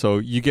feel also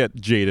you get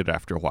jaded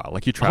after a while.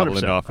 Like you travel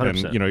 100%, enough, and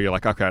 100%. you're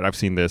like, okay, I've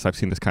seen this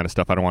kind of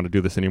stuff. I don't want to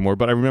do this anymore.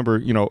 But I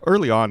remember,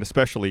 early on,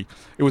 especially,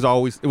 it was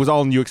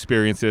all new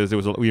experiences. It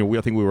was,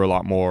 I think we were a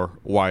lot more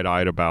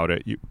wide-eyed about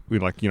it.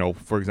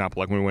 For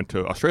example, like when we went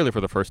to Australia for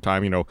the first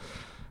time,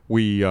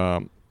 we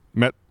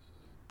met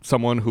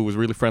someone who was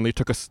really friendly,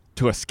 took us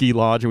to a ski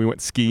lodge, and we went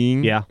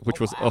skiing. Yeah.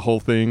 Which was a whole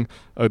thing.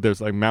 There's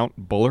like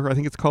Mount Buller, I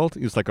think it's called.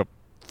 It was like a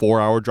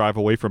 4-hour drive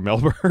away from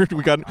Melbourne.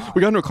 we got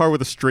into a car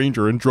with a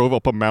stranger and drove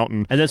up a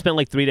mountain. And then spent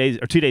like 3 days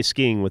or 2 days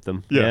skiing with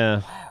them.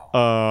 Yeah.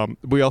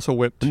 We also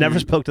went to... Never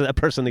spoke to that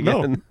person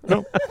again.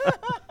 No.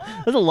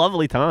 It was a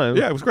lovely time.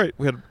 Yeah, it was great.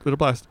 We had a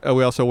blast.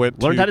 We also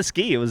learned how to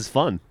ski. It was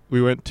fun.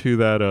 We went to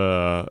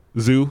that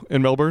zoo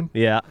in Melbourne.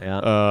 Yeah. We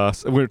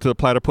went to the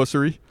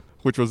platypussery,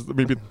 which was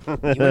maybe... You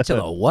went to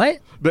the what?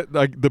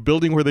 The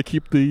building where they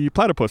keep the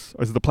platypus.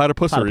 Or is it the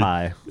platypussery?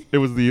 Platypi. It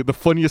was the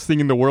funniest thing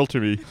in the world to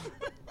me.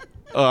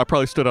 I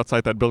probably stood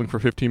outside that building for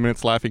 15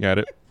 minutes laughing at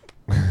it.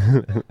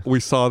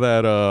 We saw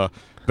that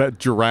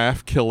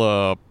giraffe kill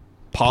a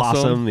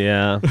possum.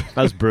 Yeah.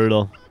 That was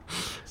brutal.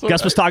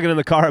 Gus was talking in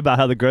the car about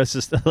how the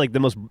grossest, like the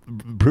most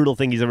brutal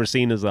thing he's ever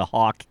seen is a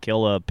hawk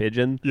kill a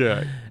pigeon.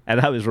 Yeah.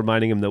 And I was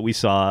reminding him that we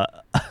saw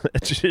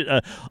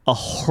a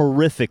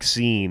horrific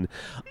scene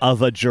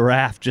of a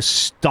giraffe just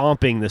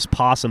stomping this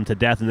possum to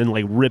death and then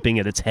like ripping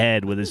at its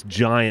head with its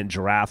giant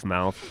giraffe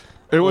mouth.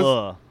 It was.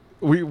 Ugh.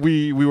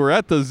 We were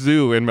at the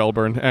zoo in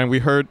Melbourne, and we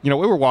heard, we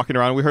were walking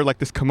around, we heard like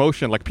this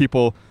commotion, like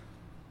people,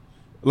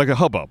 like a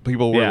hubbub.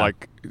 People were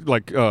like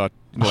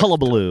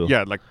hullabaloo.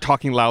 Yeah, like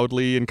talking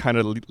loudly and kind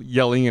of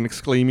yelling and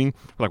exclaiming.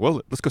 We're like,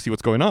 well, let's go see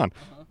what's going on.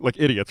 Like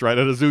idiots, right?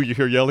 At a zoo, you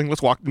hear yelling.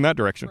 Let's walk in that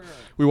direction.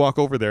 We walk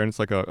over there, and it's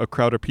like a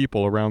crowd of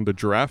people around the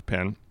giraffe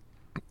pen.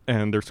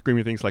 And they're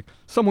screaming things like,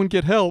 "Someone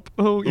get help!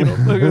 Oh,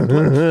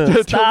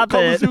 Stop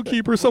call it. the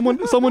zookeeper!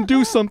 Someone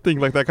do something!"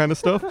 Like that kind of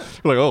stuff.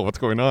 We're like, oh, what's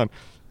going on?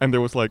 And there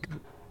was like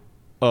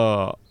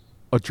a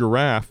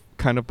giraffe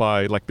kind of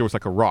by like there was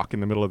like a rock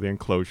in the middle of the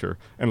enclosure,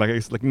 and like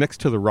it's like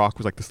next to the rock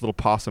was like this little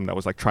possum that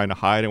was like trying to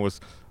hide and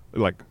was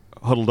like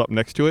huddled up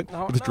next to it.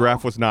 But this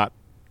giraffe was not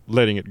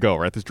letting it go.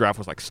 Right, this giraffe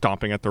was like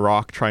stomping at the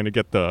rock trying to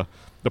get the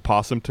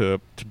possum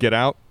to get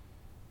out.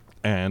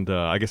 And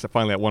I guess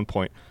finally at one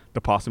point the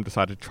possum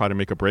decided to try to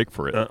make a break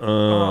for it.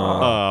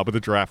 But the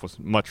giraffe was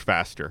much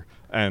faster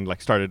and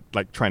like started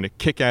like trying to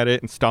kick at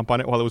it and stomp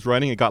on it while it was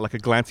running. It got like a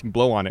glancing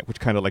blow on it, which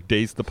kind of like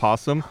dazed the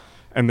possum,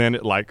 and then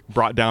it like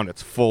brought down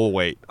its full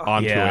weight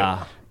onto it.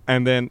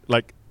 And then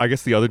like I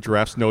guess the other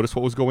giraffes noticed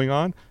what was going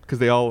on because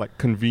they all like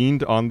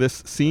convened on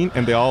this scene,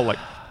 and they all like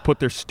put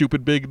their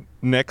stupid big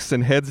necks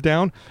and heads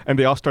down, and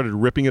they all started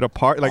ripping it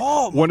apart. Like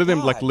one of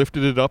them like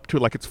lifted it up to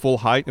like its full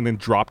height and then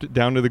dropped it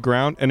down to the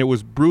ground, and it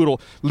was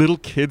brutal. Little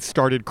kids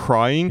started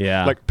crying.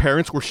 Yeah. Like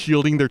parents were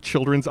shielding their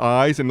children's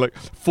eyes, and like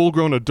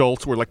full-grown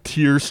adults were like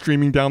tears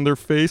streaming down their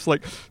face,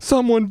 like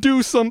someone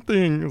do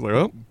something. I was like,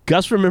 oh.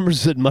 Gus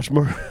remembers it much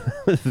more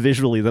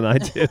visually than I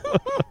do.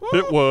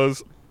 It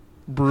was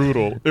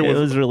brutal. It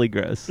was really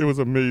gross. It was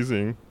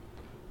amazing.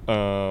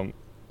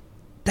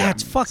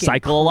 That's fucking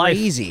Cycle of life.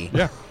 crazy.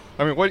 Yeah.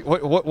 I mean,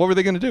 what were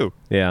they going to do?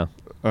 Yeah.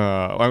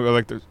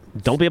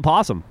 Don't be a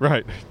possum.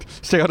 Right.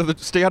 Stay out of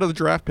the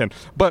giraffe pen.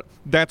 But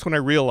that's when I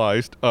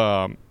realized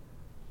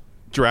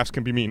giraffes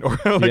can be mean, or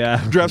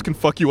like giraffes can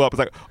fuck you up. It's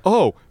like,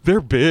 oh, they're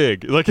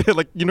big. Like they're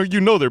big.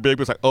 But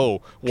it's like,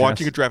 oh,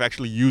 watching a giraffe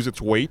actually use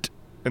its weight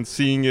and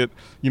seeing it,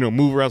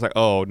 move around. It's like,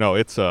 oh no,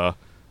 it's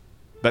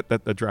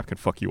that giraffe can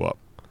fuck you up.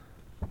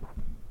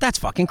 That's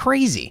fucking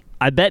crazy.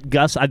 I bet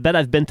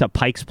I've been to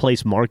Pike's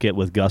Place Market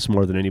with Gus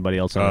more than anybody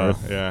else on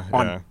Earth.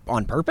 Yeah.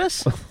 On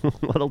purpose?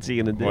 What else are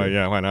you gonna do? Well,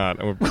 yeah, why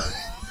not? We're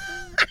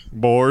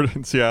bored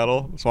in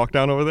Seattle. Let's walk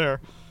down over there.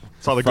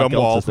 Saw the Fuck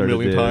gum wall else is there a to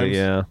million do, times.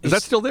 yeah. Is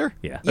that still there?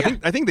 Yeah.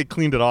 I think they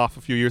cleaned it off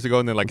a few years ago,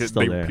 and then like It's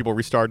still there. people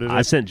restarted it.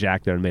 I sent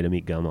Jack there and made him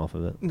eat gum off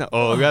of it. No.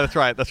 Oh yeah, that's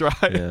right. That's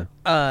right.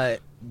 Yeah.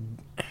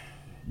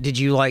 Did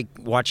you like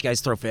watch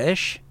guys throw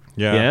fish?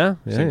 Yeah.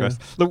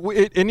 Look,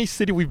 any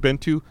city we've been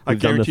to, I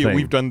We've done the guarantee you, thing.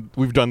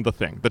 we've done the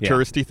thing, the Yeah.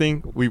 touristy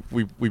thing.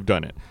 We've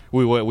done it.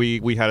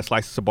 We had a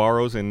slice of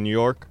Sbarro's in New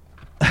York.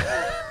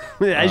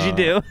 As you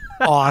do.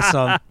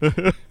 Awesome.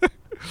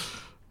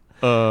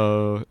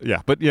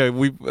 Yeah, but yeah,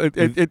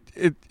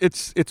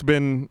 it's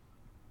been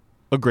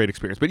a great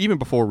experience. But even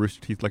before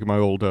Rooster Teeth, like my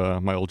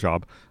old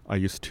job, I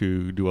used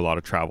to do a lot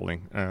of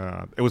traveling.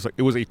 It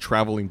was a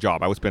traveling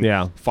job. I would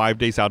spend 5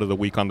 days out of the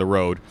week on the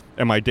road,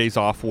 and my days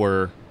off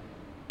were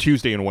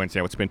Tuesday and Wednesday.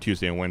 I would spend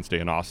Tuesday and Wednesday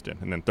in Austin,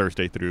 and then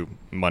Thursday through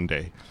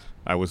Monday,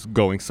 I was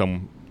going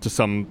to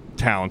some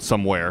town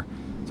somewhere.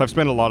 So I've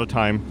spent a lot of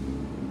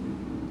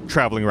time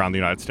traveling around the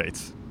United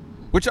States,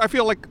 which I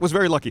feel like was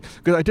very lucky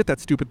because I did that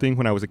stupid thing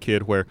when I was a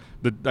kid where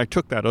I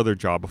took that other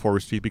job before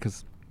Rooster Teeth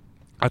because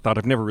I thought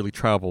I've never really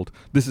traveled.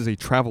 This is a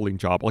traveling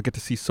job. I'll get to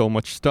see so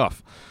much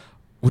stuff.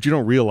 What you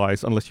don't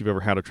realize, unless you've ever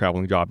had a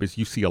traveling job, is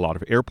you see a lot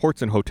of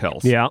airports and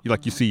hotels. Yeah.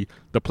 You see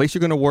the place you're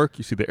going to work,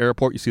 you see the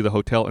airport, you see the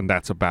hotel, and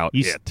that's about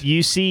it.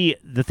 You see,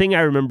 the thing I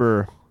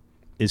remember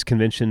is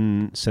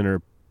convention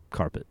center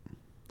carpet.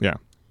 Yeah.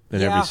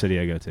 In every city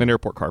I go to. An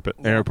airport carpet.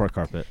 Airport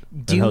carpet.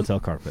 And hotel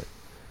carpet.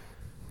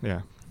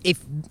 Yeah.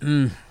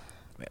 I'm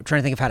trying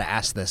to think of how to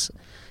ask this.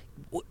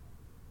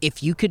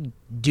 If you could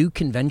do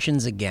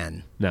conventions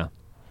again, No.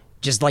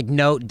 just like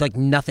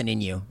nothing in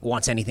you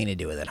wants anything to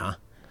do with it, huh?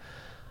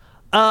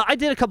 I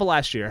did a couple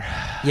last year.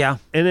 Yeah.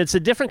 And it's a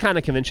different kind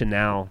of convention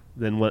now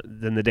than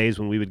the days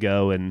when we would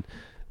go and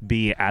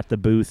be at the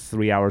booth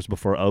 3 hours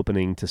before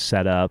opening to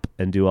set up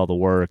and do all the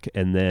work,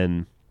 and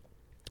then,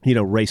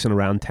 racing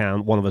around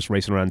town. One of us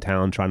racing around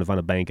town trying to find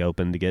a bank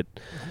open to get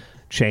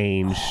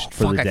change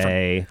for the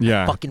day.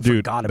 Yeah. Fucking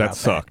Dude, forgot about that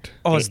sucked.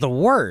 Oh, it's the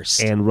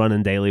worst. And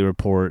running daily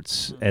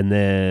reports, and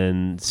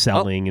then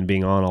selling and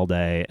being on all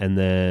day, and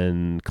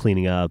then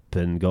cleaning up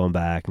and going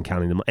back and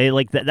counting them.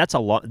 That's a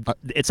lot.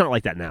 It's not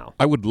like that now.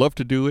 I would love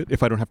to do it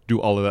if I don't have to do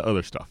all of that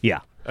other stuff. Yeah.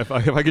 If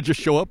I could just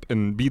show up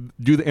and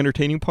do the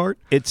entertaining part.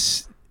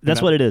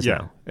 That's what it is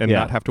now. And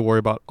not have to worry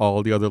about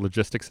all the other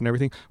logistics and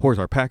everything. Where's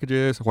our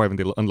packages? Why haven't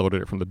they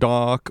unloaded it from the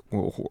dock?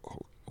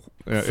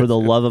 For the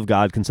love of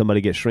God, can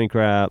somebody get shrink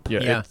wrap?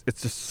 Yeah.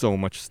 It's just so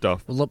much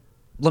stuff. Well,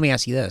 let me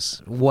ask you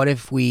this: what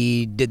if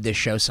we did this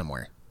show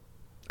somewhere?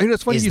 And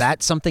it's funny. Is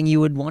that something you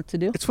would want to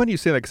do? It's funny you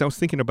say that because I was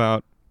thinking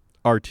about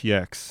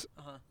RTX,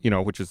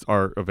 which is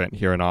our event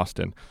here in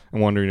Austin,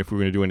 and wondering if we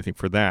were going to do anything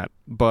for that.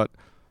 But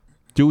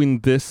doing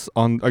this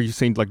are you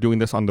saying like doing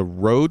this on the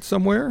road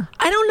somewhere?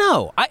 I don't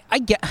know.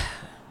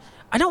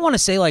 I don't want to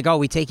say like, oh,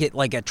 we take it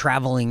like a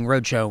traveling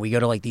roadshow. We go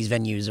to like these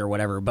venues or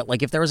whatever. But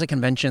like, if there was a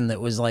convention that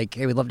was like,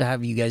 hey, we'd love to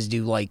have you guys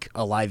do like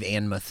a live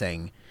ANMA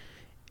thing,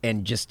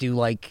 and just do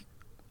like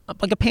a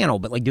panel,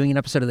 but like doing an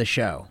episode of the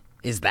show.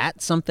 Is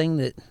that something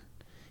that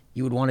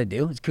you would want to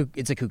do?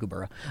 It's a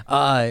kookaburra.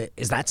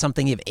 Is that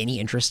something you have any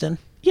interest in?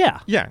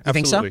 Yeah. Yeah, You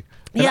think so? absolutely.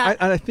 And Yeah.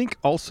 I think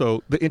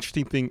also the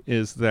interesting thing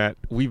is that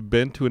we've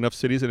been to enough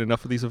cities and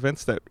enough of these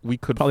events that we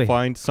could Probably.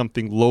 find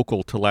something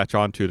local to latch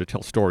onto to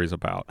tell stories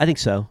about. I think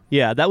so.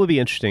 Yeah, that would be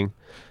interesting.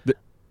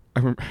 I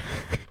remember,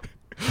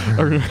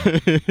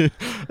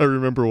 I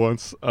remember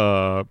once,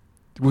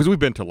 because we've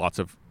been to lots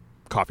of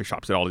coffee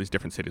shops at all these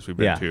different cities we've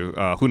been Yeah.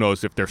 to. Who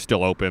knows if they're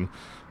still open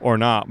or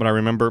not, but I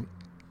remember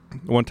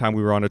one time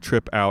we were on a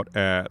trip out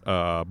at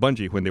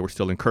Bungie when they were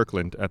still in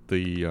Kirkland at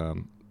the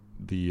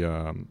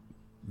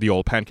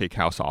old Pancake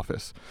House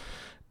office,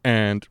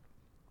 and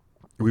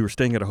we were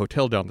staying at a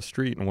hotel down the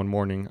street. And one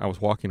morning, I was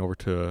walking over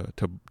to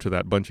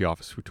that Bungie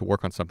office to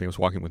work on something. I was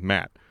walking with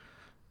Matt,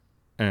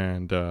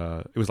 and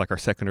it was like our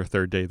second or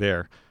third day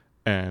there.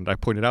 And I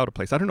pointed out a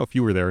place. I don't know if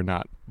you were there or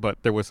not,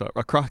 but there was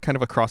kind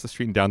of across the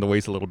street and down the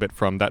ways a little bit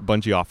from that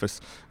Bungie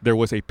office, there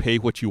was a pay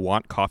what you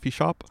want coffee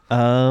shop.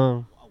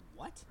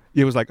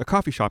 It was like a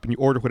coffee shop, and you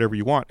order whatever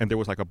you want, and there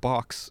was like a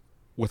box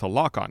with a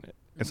lock on it.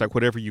 It's like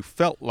whatever you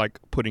felt like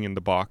putting in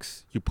the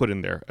box, you put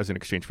in there as an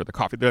exchange for the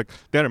coffee. They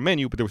had a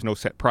menu, but there was no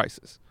set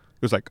prices.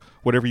 It was like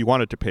whatever you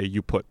wanted to pay,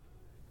 you put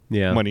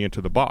money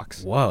into the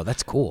box. Whoa,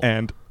 that's cool.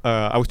 And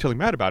I was telling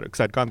Matt about it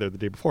because I'd gone there the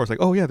day before. I was like,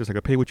 oh, yeah, there's like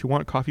a pay what you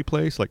want coffee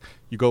place. Like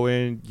you go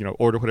in,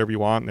 order whatever you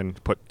want, and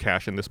then put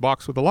cash in this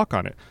box with a lock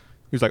on it.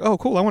 He was like, oh,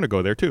 cool, I want to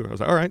go there too. I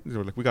was like, all right.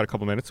 Like, we got a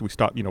couple minutes. We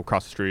stop,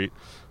 across the street,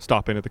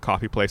 stop in at the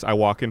coffee place. I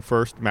walk in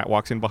first. Matt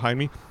walks in behind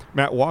me.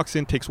 Matt walks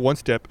in, takes one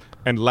step,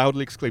 and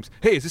loudly exclaims,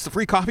 hey, is this a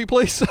free coffee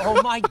place? Oh,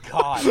 my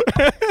God.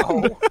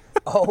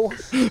 Oh,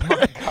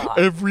 my God.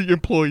 Every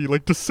employee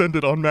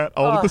descended on Matt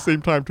all at the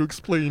same time to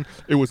explain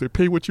it was a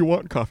pay what you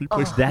want coffee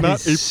place, That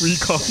not is a free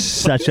coffee.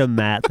 such a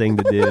Matt thing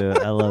to do.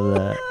 I love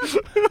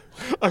that.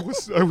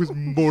 I was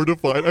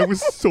mortified. I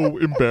was so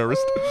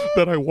embarrassed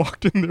that I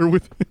walked in there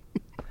with him.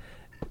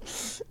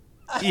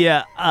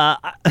 Yeah.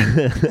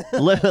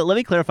 Let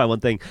me clarify one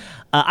thing.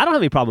 I don't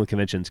have any problem with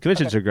conventions.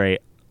 Conventions are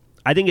great.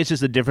 I think it's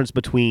just the difference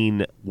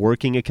between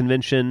working a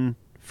convention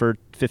for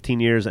 15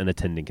 years and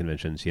attending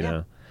conventions. You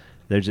know,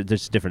 there's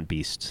different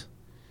beasts.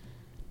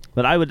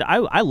 But I would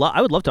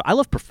love to. I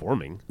love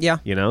performing. Yeah.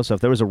 So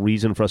if there was a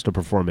reason for us to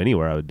perform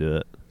anywhere, I would do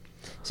it.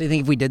 So you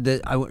think if we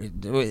did I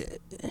would.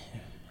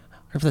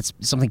 If that's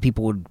something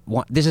people would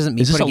want. This isn't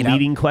me Is this putting a it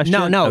leading out. question?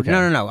 No. Okay.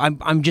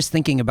 I'm just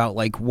thinking about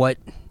what.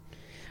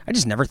 I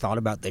just never thought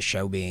about this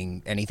show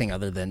being anything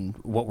other than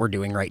what we're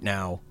doing right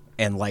now,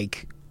 and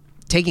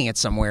taking it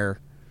somewhere.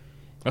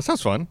 That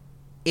sounds fun.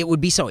 It would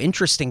be so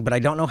interesting, but I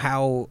don't know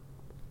how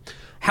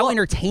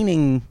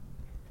entertaining.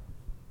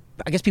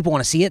 I guess people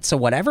want to see it, so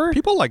whatever.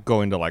 People like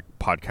going to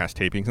podcast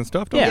tapings and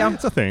stuff. Don't Yeah. they?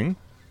 It's a thing.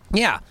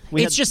 Yeah,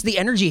 it's just the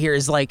energy here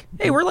is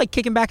hey, we're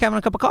kicking back, having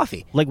a cup of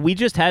coffee. We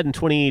just had in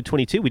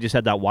 2022, we just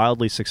had that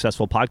wildly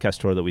successful podcast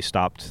tour that we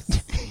stopped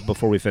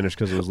before we finished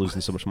because it was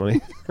losing so much money.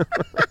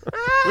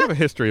 We have a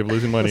history of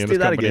losing money Let's in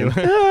this do that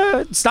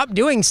company. again. Stop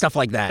doing stuff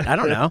like that. I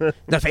don't know.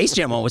 The Face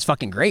Jam one was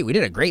fucking great. We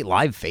did a great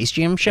live Face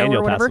Jam show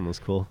Daniel or whatever. Passon was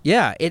cool.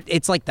 Yeah,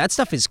 it's that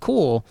stuff is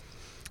cool.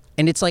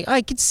 And it's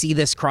I could see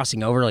this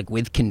crossing over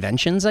with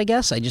conventions, I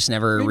guess. I just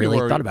never Maybe really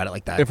we're- thought about it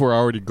like that. If we're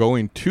already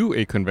going to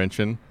a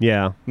convention,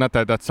 Yeah. not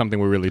that that's something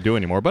we really do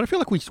anymore, but I feel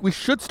like we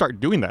should start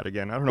doing that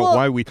again. I don't know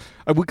Well- why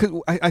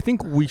I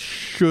think we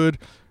should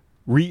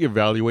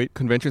reevaluate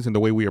conventions and the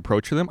way we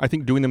approach them. I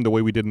think doing them the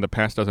way we did in the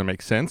past doesn't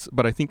make sense,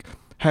 but I think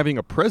having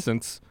a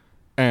presence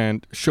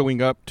and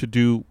showing up to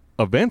do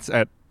events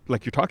at,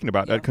 like you're talking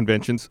about, at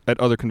conventions, at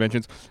other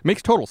conventions,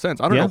 makes total sense.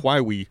 I don't Yeah. know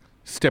why we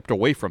stepped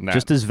away from that.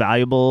 Just as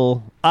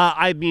valuable.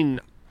 I mean,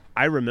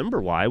 I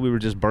remember why. We were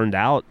just burned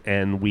out,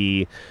 and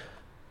we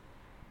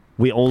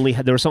only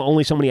had, there were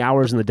only so many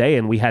hours in the day,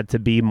 and we had to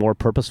be more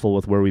purposeful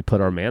with where we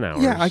put our man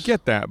hours. Yeah, I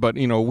get that, but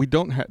we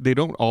don't. They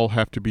don't all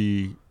have to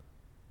be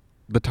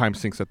the time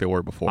sinks that they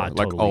were before. I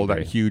totally all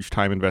agree. that huge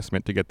time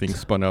investment to get things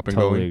spun up and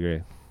Totally going.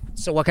 agree.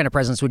 So what kind of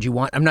presence would you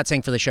want? I'm not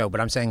saying for the show, but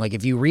I'm saying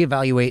if you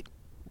reevaluate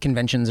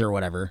conventions or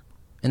whatever,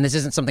 and this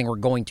isn't something we're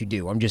going to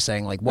do. I'm just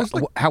saying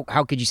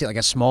how could you say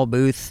a small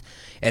booth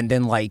and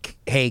then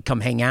hey, come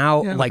hang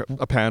out? Yeah, like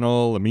a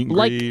panel, a meet and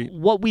Like greet.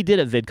 what we did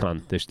at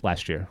VidCon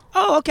last year.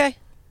 Oh, okay.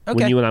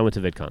 When you and I went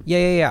to VidCon.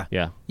 Yeah.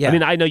 Yeah. I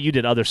mean, I know you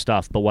did other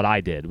stuff, but what I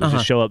did was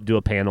just show up, do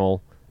a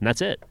panel, and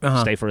that's it.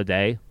 Stay for a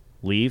day,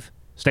 leave.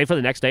 Stay for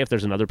the next day if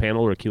there's another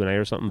panel or a Q&A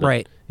or something. But,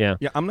 Right. Yeah.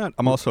 Yeah,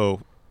 I'm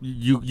also.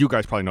 You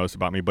guys probably know this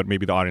about me, but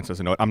maybe the audience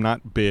doesn't know it. I'm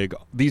not big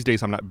these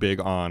days. I'm not big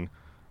on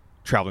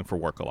traveling for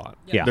work a lot.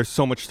 Yeah. There's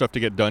so much stuff to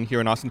get done here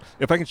in Austin.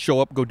 If I can show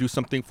up, go do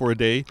something for a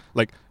day,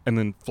 like, and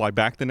then fly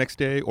back the next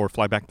day or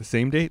fly back the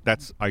same day,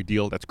 that's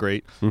ideal. That's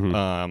great.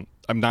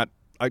 Mm-hmm.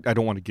 I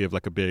don't want to give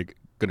like a big,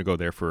 going to go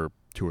there for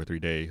 2 or 3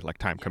 day, like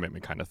time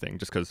commitment kind of thing,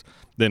 just because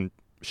then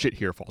shit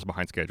here falls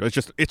behind schedule.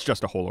 It's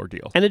just a whole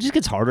ordeal. And it just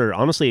gets harder.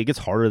 Honestly, it gets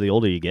harder the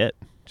older you get,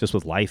 just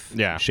with life.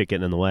 Yeah. Shit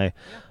getting in the way.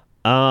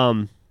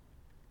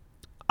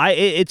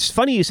 It's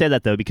funny you say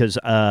that, though, because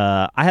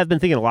I have been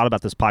thinking a lot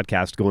about this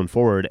podcast going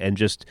forward, and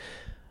just,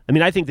 I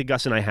mean, I think that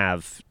Gus and I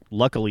have,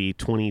 luckily,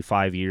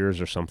 25 years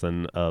or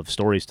something of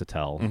stories to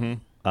tell.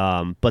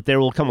 Mm-hmm. But there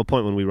will come a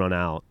point when we run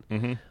out.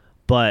 Mm-hmm.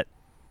 But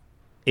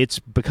it's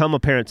become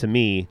apparent to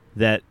me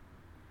that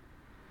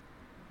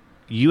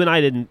you and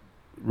I didn't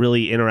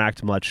really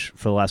interact much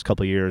for the last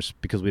couple of years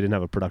because we didn't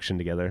have a production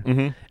together,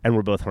 and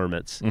we're both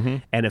hermits. Mm-hmm.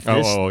 And if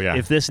yeah.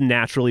 if this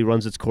naturally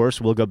runs its course,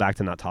 we'll go back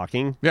to not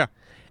talking. Yeah.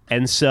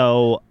 And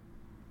so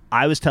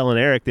I was telling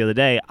Eric the other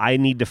day, I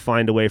need to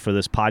find a way for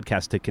this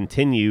podcast to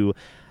continue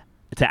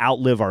to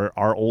outlive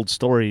our old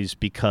stories,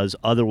 because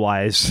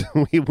otherwise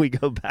we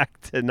go back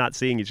to not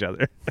seeing each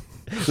other.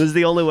 This is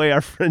the only way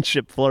our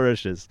friendship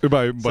flourishes.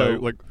 By So,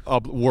 like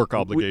work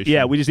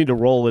obligation. we just need to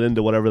roll it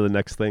into whatever the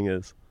next thing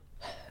is.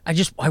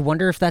 I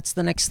wonder if that's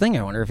the next thing.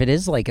 I wonder if it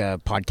is like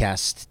a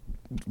podcast,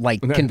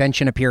 like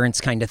convention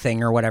appearance kind of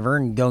thing or whatever,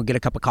 and go get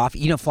a cup of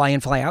coffee, fly in,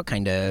 fly out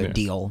kind of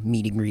deal,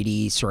 meet and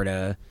greety sort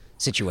of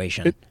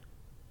situation.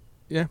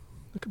 Yeah,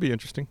 that could be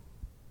interesting.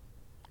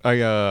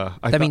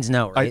 That means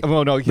no, right?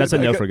 No, That's a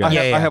no for Gus.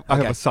 I have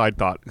Okay. a side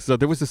thought. So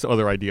there was this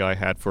other idea I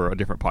had for a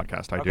different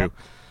podcast I do.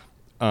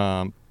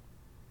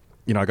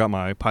 I got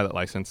my pilot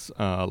license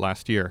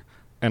last year,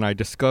 and I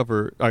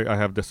discovered I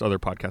have this other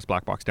podcast,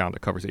 Black Box Down,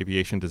 that covers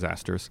aviation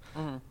disasters,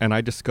 and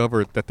I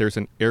discovered that there's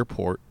an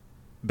airport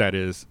that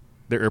is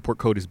their airport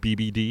code is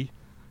BBD.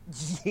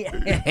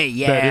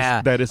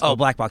 Yeah. That is.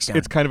 Black Box Down.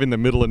 It's kind of in the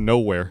middle of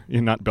nowhere.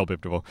 Not Belle Biv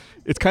DeVoe.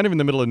 It's kind of in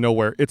the middle of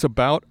nowhere. It's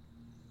about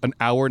an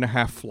hour and a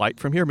half flight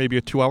from here, maybe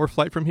a 2-hour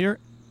flight from here.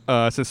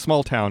 It's a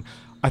small town.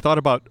 I thought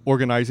about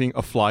organizing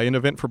a fly-in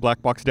event for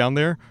Black Box Down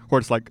there, where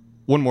it's like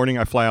one morning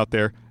I fly out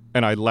there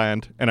and I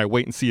land and I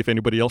wait and see if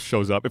anybody else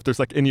shows up. If there's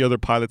like any other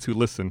pilots who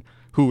listen,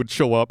 who would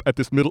show up at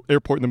this middle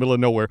airport in the middle of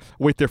nowhere,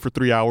 wait there for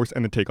 3 hours,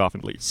 and then take off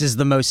and leave. This is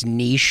the most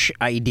niche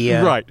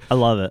idea. Right. I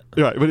love it.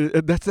 Right,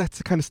 but that's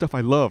the kind of stuff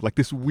I love, like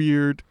this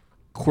weird,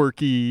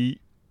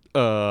 quirky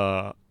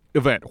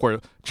event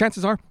where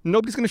chances are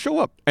nobody's going to show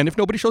up, and if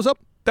nobody shows up,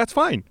 that's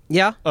fine.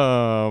 Yeah.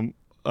 I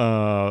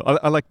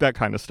like that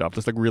kind of stuff.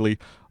 Just like really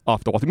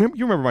off the wall. You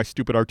remember my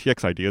stupid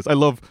RTX ideas? I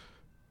love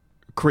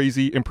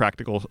crazy,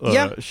 impractical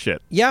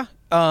shit. Yeah.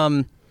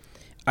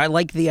 I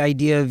like the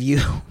idea of you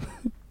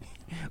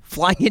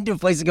flying into a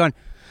place and going,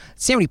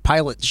 see how many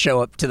pilots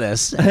show up to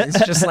this. And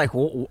it's just like,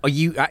 are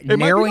you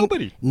narrowing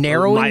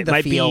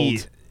the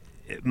field?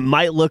 It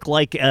might look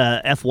like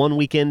F1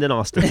 weekend in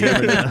Austin. You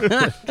never know. Could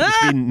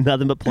just be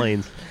nothing but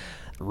planes.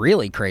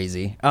 Really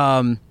crazy.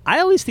 I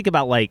always think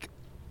about, like,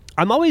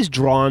 I'm always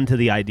drawn to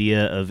the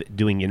idea of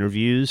doing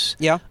interviews.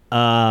 Yeah.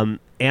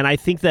 And I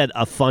think that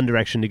a fun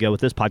direction to go with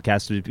this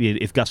podcast would be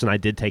if Gus and I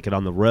did take it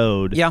on the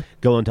road,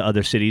 go into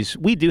other cities.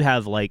 We do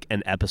have like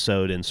an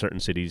episode in certain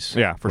cities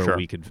for where sure.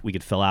 we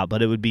could fill out,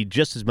 but it would be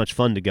just as much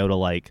fun to go to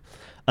like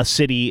a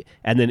city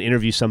and then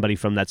interview somebody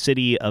from that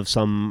city of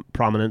some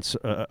prominence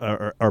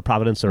or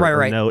providence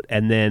or note,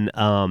 and then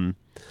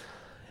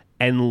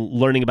and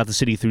learning about the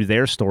city through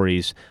their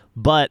stories.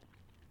 But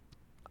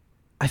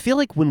I feel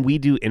like when we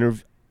do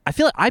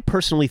I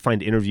personally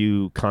find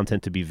interview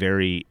content to be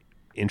very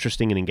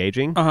interesting and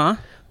engaging.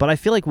 But I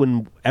feel like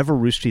whenever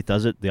Rooster Teeth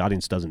does it, the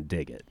audience doesn't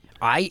dig it.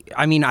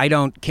 I mean, I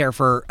don't care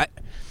for.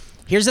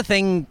 Here's the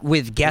thing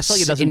with guests. I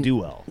feel like it doesn't do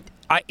well.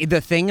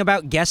 The thing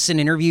about guests and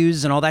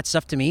interviews and all that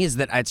stuff to me is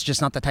that it's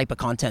just not the type of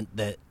content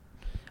that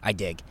I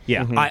dig.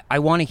 Yeah. Mm-hmm. I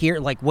want to hear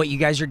like what you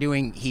guys are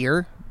doing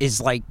here is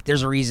like,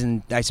 there's a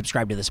reason I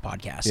subscribe to this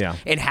podcast. Yeah.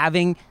 And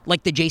having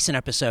like the Jason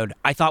episode,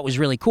 I thought was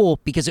really cool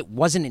because it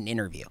wasn't an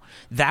interview.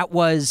 That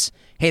was,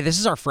 hey, this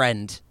is our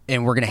friend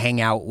and we're going to hang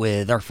out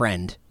with our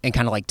friend and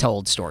kind of like tell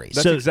old stories.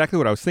 That's exactly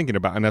what I was thinking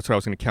about, and that's what I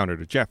was going to counter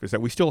to Jeff, is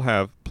that we still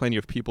have plenty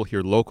of people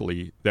here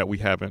locally that we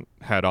haven't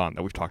had on,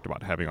 that we've talked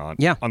about having on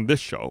on this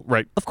show,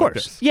 right? Of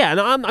course. Yeah, and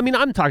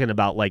I'm talking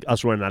about like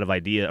us running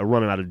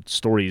out of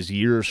stories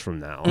years from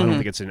now. I don't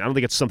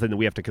think it's something that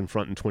we have to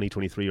confront in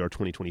 2023 or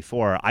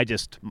 2024.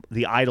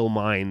 The idle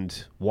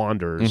mind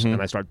wanders and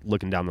I start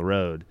looking down the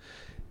road.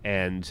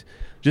 And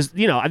just,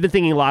 I've been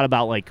thinking a lot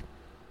about like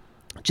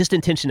just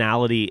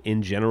intentionality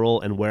in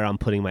general and where I'm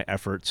putting my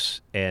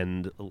efforts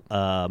and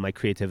my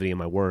creativity and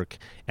my work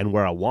and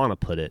where I want to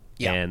put it.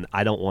 Yeah. And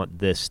I don't want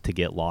this to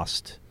get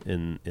lost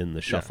in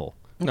the shuffle.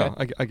 Yeah. No,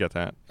 I get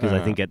that. Because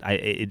I think it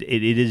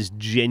is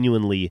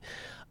genuinely,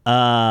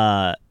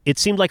 it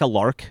seemed like a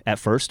lark at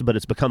first, but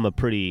it's become a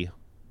pretty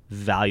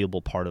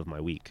valuable part of my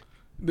week.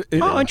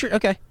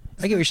 Okay.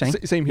 I get what you're saying.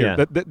 Same here.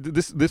 Yeah.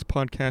 This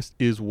podcast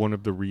is one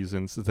of the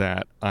reasons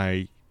that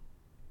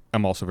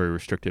I'm also very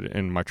restricted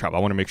in my travel.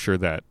 I want to make sure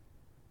that,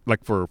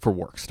 like for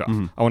work stuff,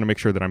 I want to make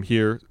sure that I'm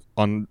here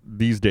on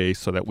these days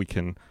so that we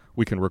can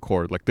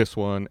record like this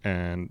one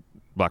and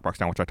Black Box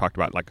Down, which I talked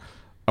about. Like,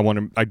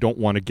 I don't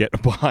want to get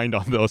behind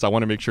on those. I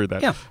want to make sure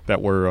that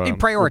that we're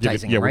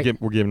prioritizing.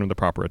 We're giving them the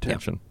proper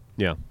attention.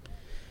 Yeah.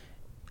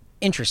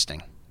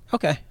 Interesting.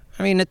 Okay.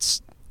 I mean,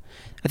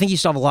 I think you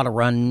still have a lot of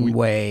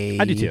runway.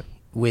 I do too.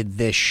 With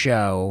this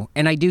show,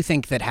 and I do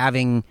think that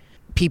having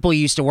people you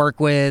used to work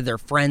with or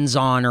friends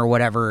on or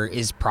whatever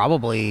is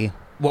probably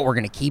what we're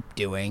going to keep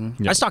doing.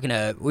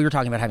 Yeah. We were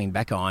talking about having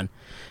Becca on.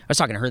 I was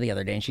talking to her the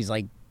other day, and she's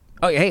like,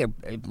 "Oh, hey,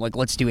 like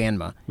let's do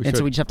Anma."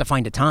 So we just have to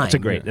find a time. That's a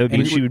great.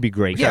 She would be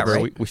great. Yeah,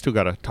 That's- right. We still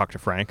got to talk to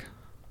Frank.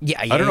 Yeah,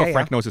 I don't know if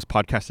Frank knows this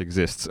podcast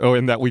exists. Oh,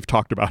 and that we've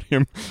talked about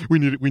him. We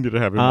need to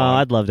have him on.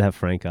 I'd love to have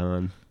Frank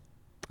on.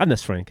 I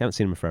miss Frank. I haven't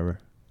seen him in forever.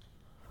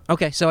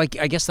 Okay, so I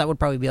guess that would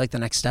probably be like the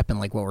next step in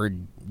like what we're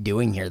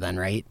doing here, then,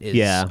 right?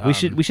 Yeah, we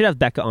should have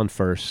Becca on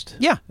first.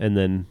 Yeah, and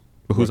then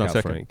But who's work on out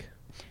second? Frank.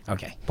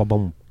 Okay. Boom,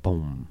 boom,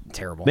 boom.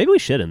 Terrible. Maybe we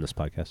should end this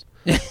podcast.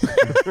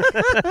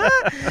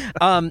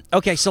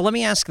 Okay, so let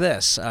me ask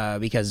this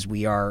because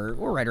we're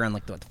right around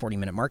like the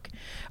 40-minute mark.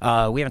 We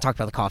haven't talked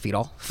about the coffee at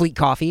all. Fleet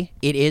Coffee,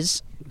 it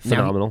is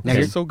Phenomenal. Now, It's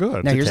here's- so good.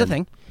 Now It's a here's the 10.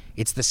 thing: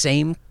 it's the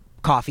same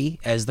coffee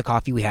as the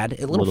coffee we had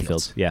at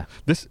Littlefields. Yeah.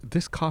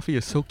 This coffee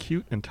is so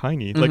cute and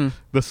tiny. Mm-hmm. Like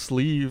the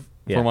sleeve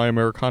Yeah. for my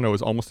Americano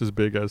is almost as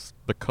big as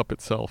the cup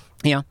itself.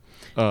 Yeah.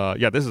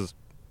 This is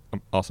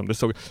awesome. This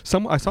is so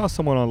good. I saw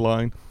someone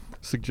online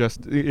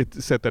suggest it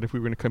said that if we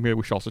were going to come here,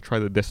 we should also try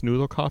the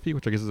Desnudo coffee,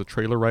 which I guess is a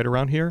trailer right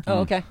around here. Oh,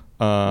 okay.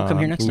 We'll come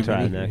here next we'll time.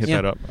 try it maybe. next. Hit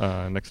Yeah. that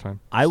up next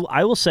time. I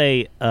will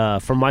say,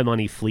 for my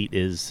money, Fleet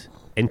is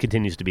and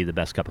continues to be the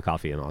best cup of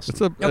coffee in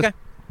Austin. Okay.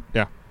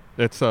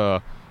 It's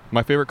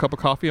my favorite cup of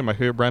coffee and my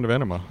favorite brand of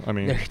enema. I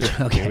mean,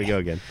 Okay. Here we go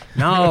again.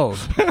 No,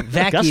 Gus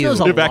vacuum.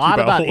 knows a Your vacuum lot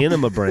about bottle.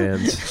 enema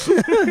brands.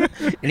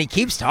 And he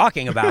keeps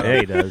talking about Yeah,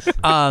 he it.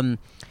 does.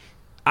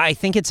 I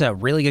think it's a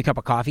really good cup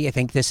of coffee. I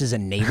think this is a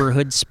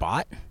neighborhood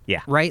spot.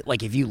 Yeah. Right?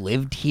 Like if you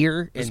lived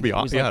here, This and would be it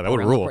was, yeah, like, that would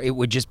around the rule. cor- It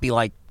would just be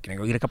like, can I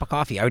go get a cup of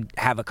coffee? I would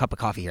have a cup of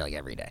coffee here like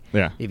every day.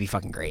 Yeah. It'd be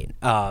fucking great.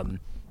 And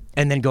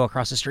then go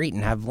across the street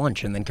and have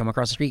lunch, and then come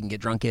across the street and get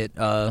drunk at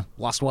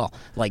Lost Well.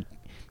 Like,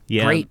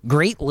 Yeah.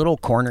 great little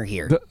corner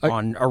here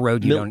on a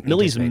road you don't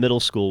Millie's anticipate. middle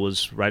school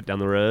was right down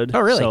the road. Oh,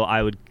 really? So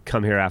I would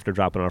come here after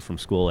dropping off from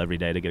school every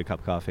day to get a cup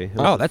of coffee. It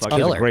was Oh, that's it was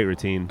killer. a great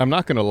routine. I'm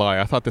not gonna lie.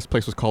 I thought this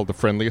place was called the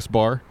Friendliest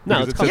Bar. No,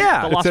 because it's called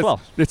Yeah. the it Lost says,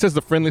 Well. It says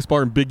the Friendliest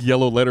Bar in big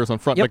yellow letters on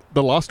front. Yep. Like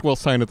the Lost Well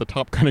sign at the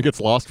top kind of gets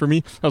lost for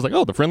me. I was like,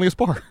 oh, the Friendliest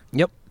Bar.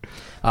 Yep.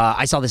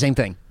 I saw the same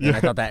thing. And I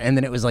thought that. And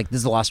then it was like, this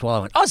is the Lost Well. I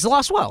went, oh, it's the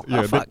Lost Well. Yeah.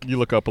 Oh, then fuck. you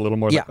look up a little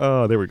more. Yeah. Like,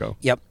 oh, there we go.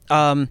 Yep.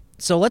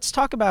 So let's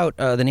talk about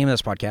the name of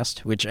this podcast,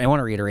 which I want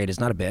to reiterate is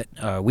not a bit.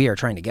 We are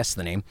trying to guess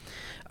the name.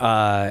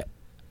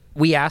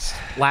 We asked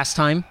last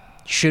time,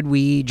 should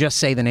we just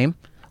say the name?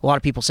 A lot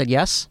of people said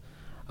yes.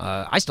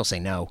 I still say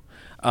no.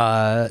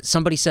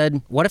 Somebody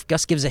said, what if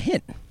Gus gives a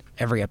hint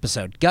every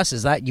episode? Gus,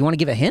 you want to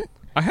give a hint?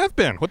 I have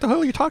been. What the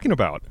hell are you talking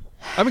about?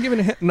 I've been giving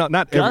a hint. Not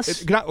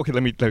Gus? every. Okay,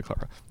 let me clarify.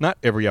 Not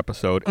every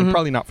episode, and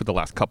probably not for the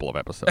last couple of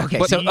episodes. Okay,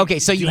 But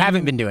so you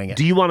haven't been doing it.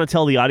 Do you want to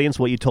tell the audience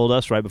what you told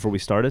us right before we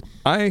started?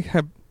 I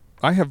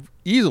have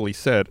easily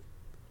said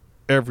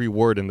every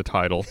word in the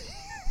title.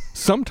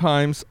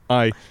 Sometimes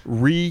I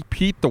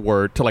repeat the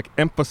word to like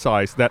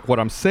emphasize that what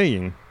I'm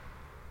saying.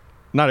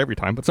 Not every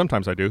time, but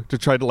sometimes I do to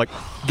try to like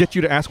get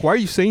you to ask, why are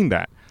you saying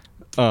that?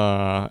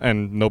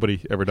 And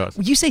nobody ever does.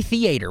 You say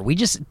theater. We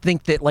just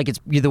think that like it's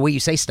the way you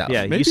say stuff.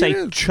 Yeah, Maybe you say it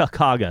is.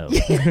 Chicago.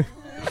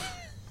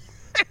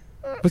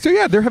 But so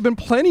yeah, there have been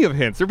plenty of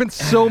hints. There have been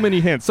so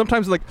many hints.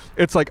 Sometimes like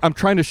it's like I'm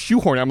trying to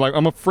shoehorn.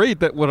 I'm afraid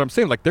that what I'm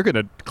saying, like they're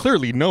gonna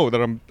clearly know that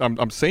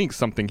I'm saying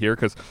something here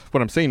because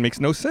what I'm saying makes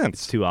no sense.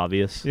 It's too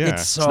obvious. Yeah,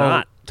 It's so It's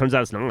not. Turns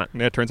out it's not.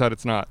 yeah. It turns out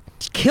it's not.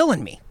 it's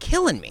killing me.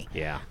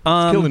 Yeah.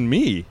 It's killing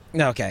me.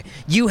 Okay.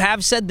 You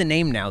have said the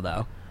name now,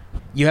 though.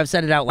 You have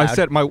said it out loud. I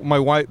said my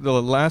wife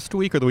the last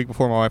week or the week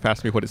before. My wife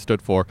asked me what it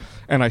stood for,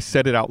 and I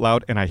said it out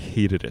loud, and I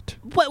hated it.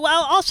 Well,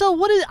 also,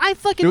 what is I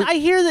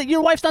hear that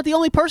your wife's not the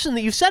only person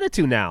that you've said it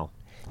to now.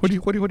 What are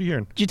you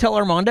hearing? Did you tell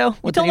Armando? You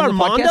What the tell name of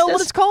the Armando podcast what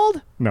is? it's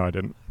called? No, I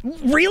didn't.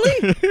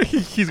 Really?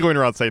 He's going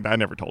around saying that. I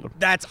never told him.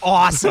 That's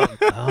awesome.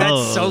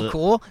 That's so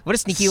cool. What a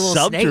sneaky little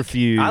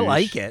Subterfuge. snake. I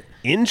like it.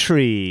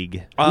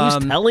 Intrigue. Who's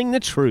telling the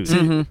truth?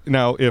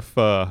 Now, if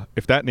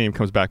that name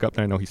comes back up,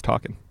 then I know he's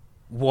talking.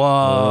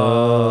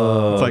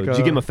 Whoa. It's like, Did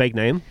you give him a fake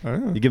name? Yeah.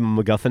 You give him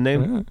a MacGuffin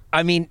name?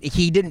 I mean,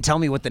 he didn't tell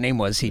me what the name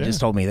was. He just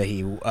told me that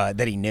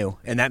he knew,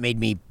 and that made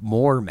me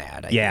more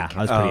mad. I Yeah, think.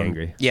 I was pretty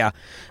angry. Yeah.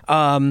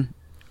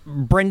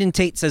 Brendan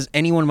Tate says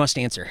anyone must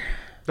answer.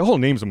 The whole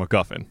name's a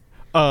MacGuffin.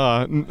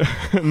 No,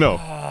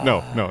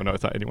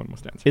 it's not. Anyone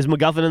must answer. Is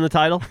MacGuffin in the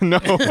title? No,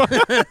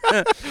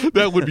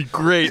 that would be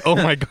great. Oh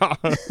my god.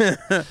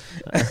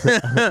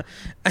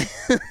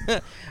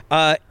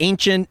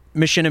 Ancient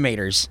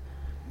Machinimators.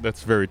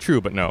 That's very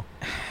true, but no.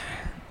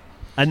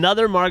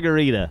 Another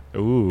margarita.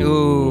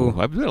 Ooh.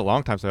 It's been a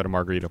long time since I had a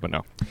margarita, but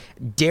no.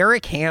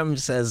 Derek Ham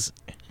says,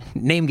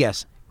 name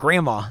guess,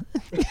 Grandma.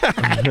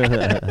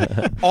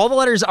 All the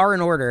letters are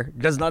in order.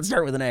 Does not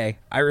start with an A.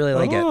 I really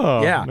like it.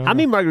 Oh, Yeah. no. How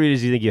many margaritas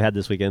do you think you had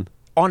this weekend?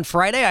 On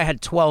Friday, I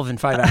had 12 in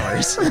 5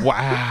 hours.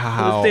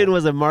 Wow. This dude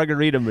was a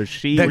margarita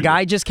machine. The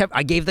guy just kept.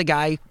 I gave the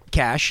guy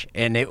cash,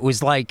 and it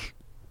was like,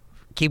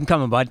 keep him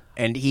coming, bud.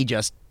 And he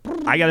just.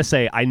 I gotta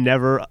say, I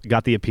never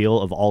got the appeal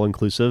of all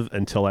inclusive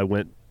until I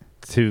went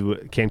to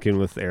Cancun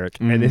with Eric,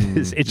 and it's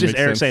just makes Eric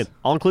sense. saying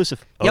all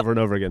inclusive Yep. over and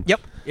over again. Yep,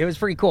 it was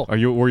pretty cool. Were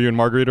you in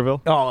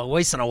Margaritaville? Oh,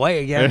 wasting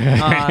away again.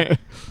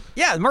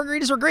 Yeah, the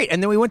margaritas were great.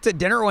 And then we went to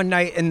dinner one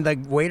night, and the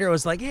waiter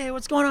was like, "Hey,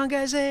 what's going on,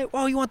 guys? Hey,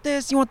 oh, you want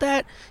this? You want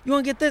that? You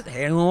want to get this?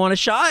 Hey, anyone want a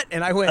shot?"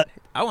 And I went,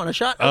 "I want a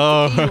shot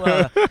of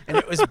tequila." And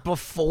it was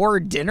before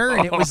dinner,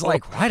 and it was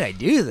like, "Why'd I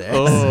do this?"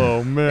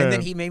 Oh man. And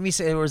then he made me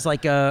say it was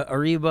like a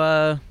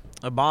Ariba,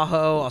 a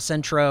Bajo, a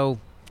Centro.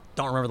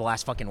 Don't remember the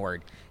last fucking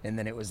word. And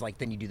then it was like,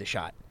 then you do the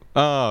shot.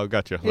 Oh,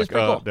 gotcha. It was Like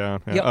pretty cool. up,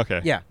 down. Yeah, Yep.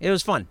 okay. Yeah, it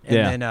was fun. And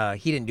Yeah. then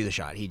he didn't do the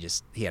shot. He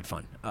had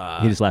fun.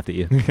 He just laughed at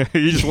you.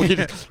 he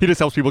just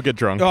helps people get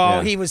drunk. Oh,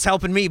 Yeah. he was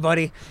helping me,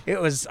 buddy. It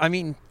was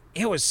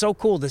so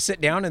cool to sit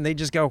down and they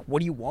just go, "What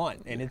do you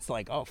want?" And it's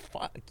like, "Oh,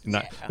 fuck.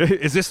 Nah. Yeah."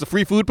 Is this the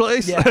free food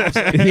place? Yeah,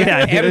 absolutely. Yeah,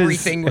 it is.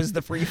 Everything was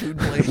the free food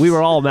place. We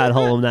were all Matt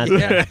Hullum that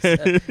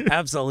day. Yes,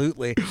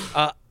 absolutely.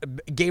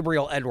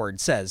 Gabriel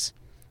Edwards says,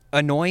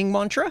 "Annoying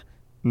mantra,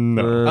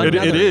 No. It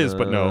Another- is,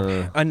 but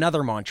no.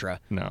 another mantra."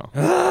 No.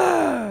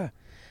 I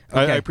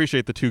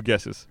appreciate the two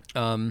guesses.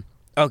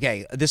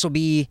 Okay, this will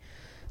be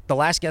the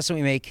last guess that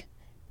we make.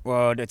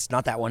 Well, it's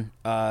not that one.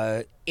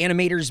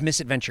 Animators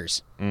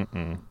Misadventures.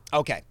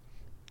 Okay.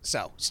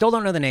 So, still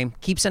don't know the name.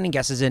 Keep sending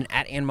guesses in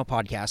at Anima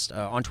Podcast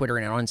on Twitter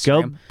and on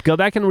Instagram. Go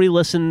back and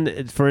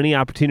re-listen for any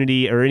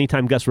opportunity or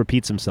anytime Gus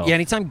repeats himself. Yeah,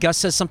 anytime Gus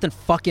says something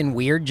fucking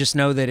weird, just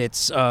know that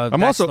it's I'm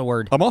that's also the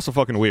word. I'm also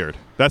fucking weird.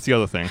 That's the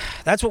other thing.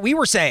 That's what we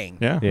were saying.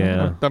 Yeah.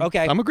 Yeah.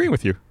 Okay. I'm agreeing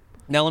with you.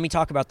 Now let me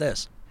talk about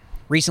this.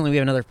 Recently, we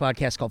have another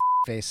podcast called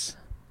Face,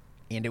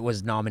 and it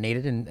was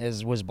nominated and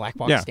as was Black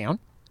Box Yeah. Down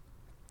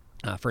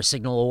for a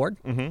Signal Award.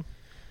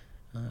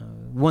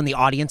 Won the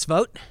audience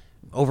vote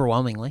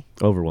overwhelmingly.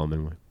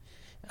 Overwhelmingly.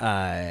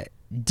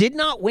 Did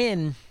not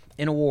win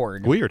an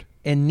award. Weird.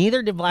 And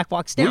neither did Black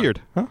Box Down.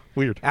 Weird. Huh?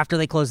 Weird. After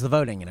they closed the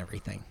voting and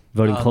everything.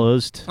 Voting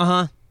closed.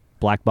 Uh-huh.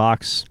 Black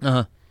box.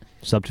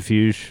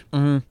 Subterfuge.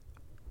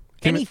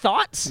 Any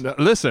thoughts? No,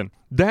 listen,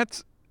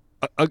 that's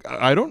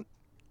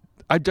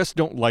I just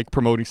don't like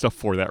promoting stuff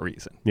for that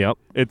reason. Yep.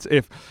 It's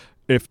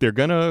if they're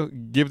gonna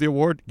give the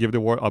award, give the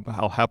award.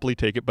 I'll happily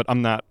take it, but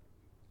I'm not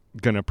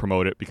gonna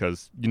promote it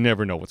because you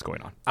never know what's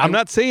going on. I'm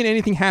not saying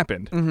anything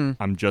happened.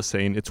 I'm just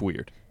saying it's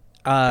weird.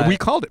 We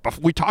called it.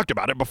 We talked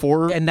about it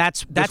before, And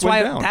that's this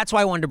why went down.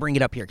 I wanted to bring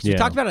it up here because we Yeah.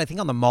 talked about it I think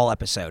on the mall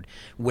episode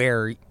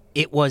where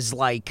it was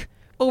like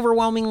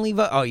overwhelmingly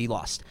oh you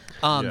lost.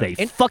 They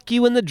and- fuck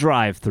you in the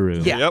drive-through.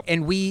 Yeah, Yep.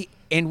 and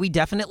we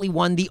definitely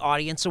won the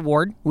audience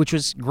award, which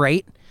was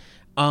great.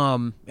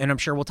 And I'm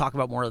sure we'll talk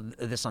about more of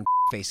this on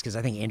Face because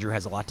I think Andrew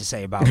has a lot to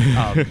say about.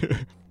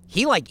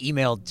 He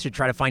emailed to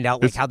try to find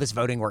out how this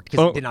voting worked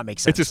because it did not make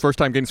sense. It's his first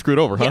time getting screwed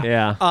over, huh?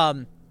 Yeah.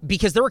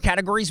 Because there were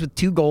categories with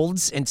 2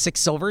 golds and 6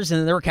 silvers, and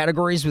then there were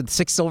categories with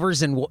 6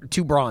 silvers and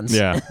 2 bronze.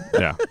 Yeah.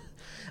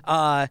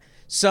 Yeah.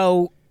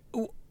 So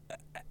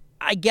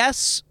I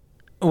guess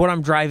what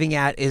I'm driving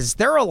at is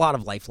there are a lot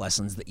of life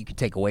lessons that you could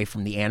take away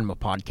from the Anima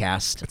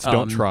podcast. It's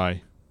don't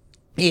try.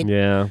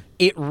 Yeah.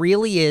 It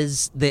really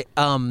is that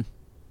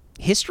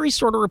history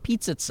sort of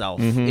repeats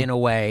itself in a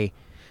way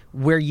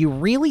where you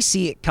really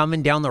see it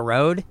coming down the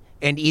road,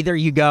 and either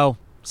you go,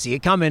 see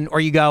it coming, or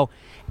you go,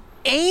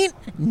 ain't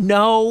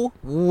no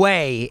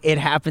way it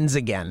happens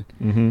again.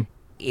 And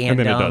then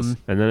it does.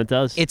 And then it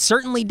does. It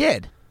certainly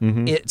did.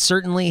 It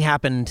certainly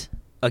happened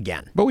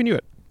again. But we knew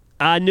it.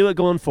 I knew it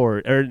going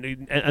forward, or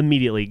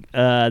immediately.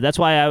 That's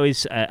why I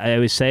always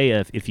say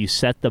if you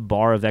set the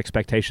bar of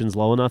expectations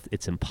low enough,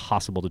 it's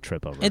impossible to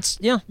trip over. It's,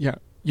 yeah. Yeah.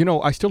 You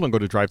know, I still don't go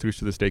to drive-thrus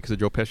to this day because of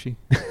Joe Pesci.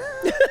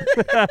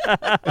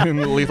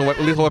 And Lethal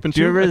Weapon 2.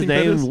 Do you remember I his think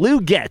that name? is.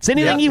 Lou Getz.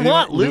 Anything you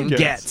want, Lou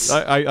Getz.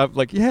 I'm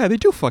like, yeah, they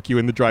do fuck you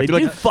in the drive-thru. They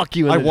do Like, fuck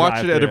you in I the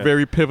watched it at a drive-thru.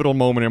 very pivotal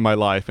moment in my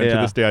life, and to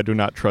Yeah. this day, I do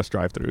not trust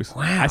drive-thrus.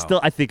 Wow.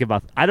 I think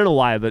about. I don't know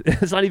why, but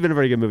it's not even a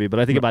very good movie. But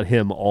I think about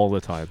him all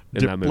the time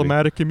in that movie.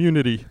 Diplomatic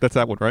immunity. That's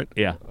that one, right?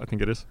 Yeah. I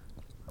think it is.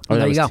 Or There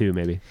that you was go. 2,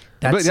 maybe.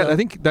 That's, But yeah, I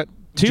think that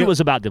 2 was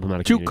about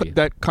diplomatic immunity.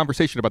 that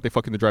conversation about they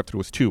fucking the drive-thru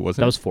was 2, wasn't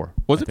it? That was 4.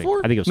 Was I it think. 4?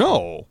 I think it was no.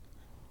 4.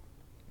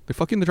 They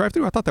fucking the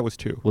drive-thru? I thought that was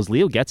 2. Was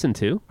Leo Getz in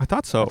 2? I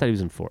thought so. I thought he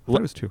was in 4. I thought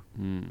it was 2.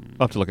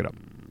 I'll have to look it up.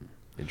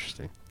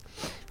 Interesting.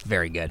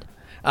 very good.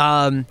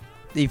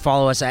 You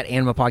follow us at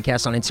Anima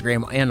Podcast on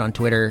Instagram and on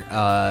Twitter.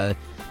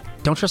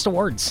 Don't trust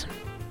awards.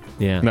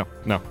 Yeah.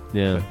 No.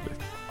 Yeah.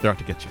 They're out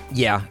to get you.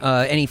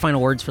 Yeah. Any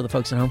final words for the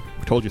folks at home?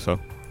 We told you so.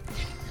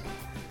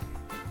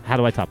 How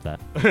do I top that?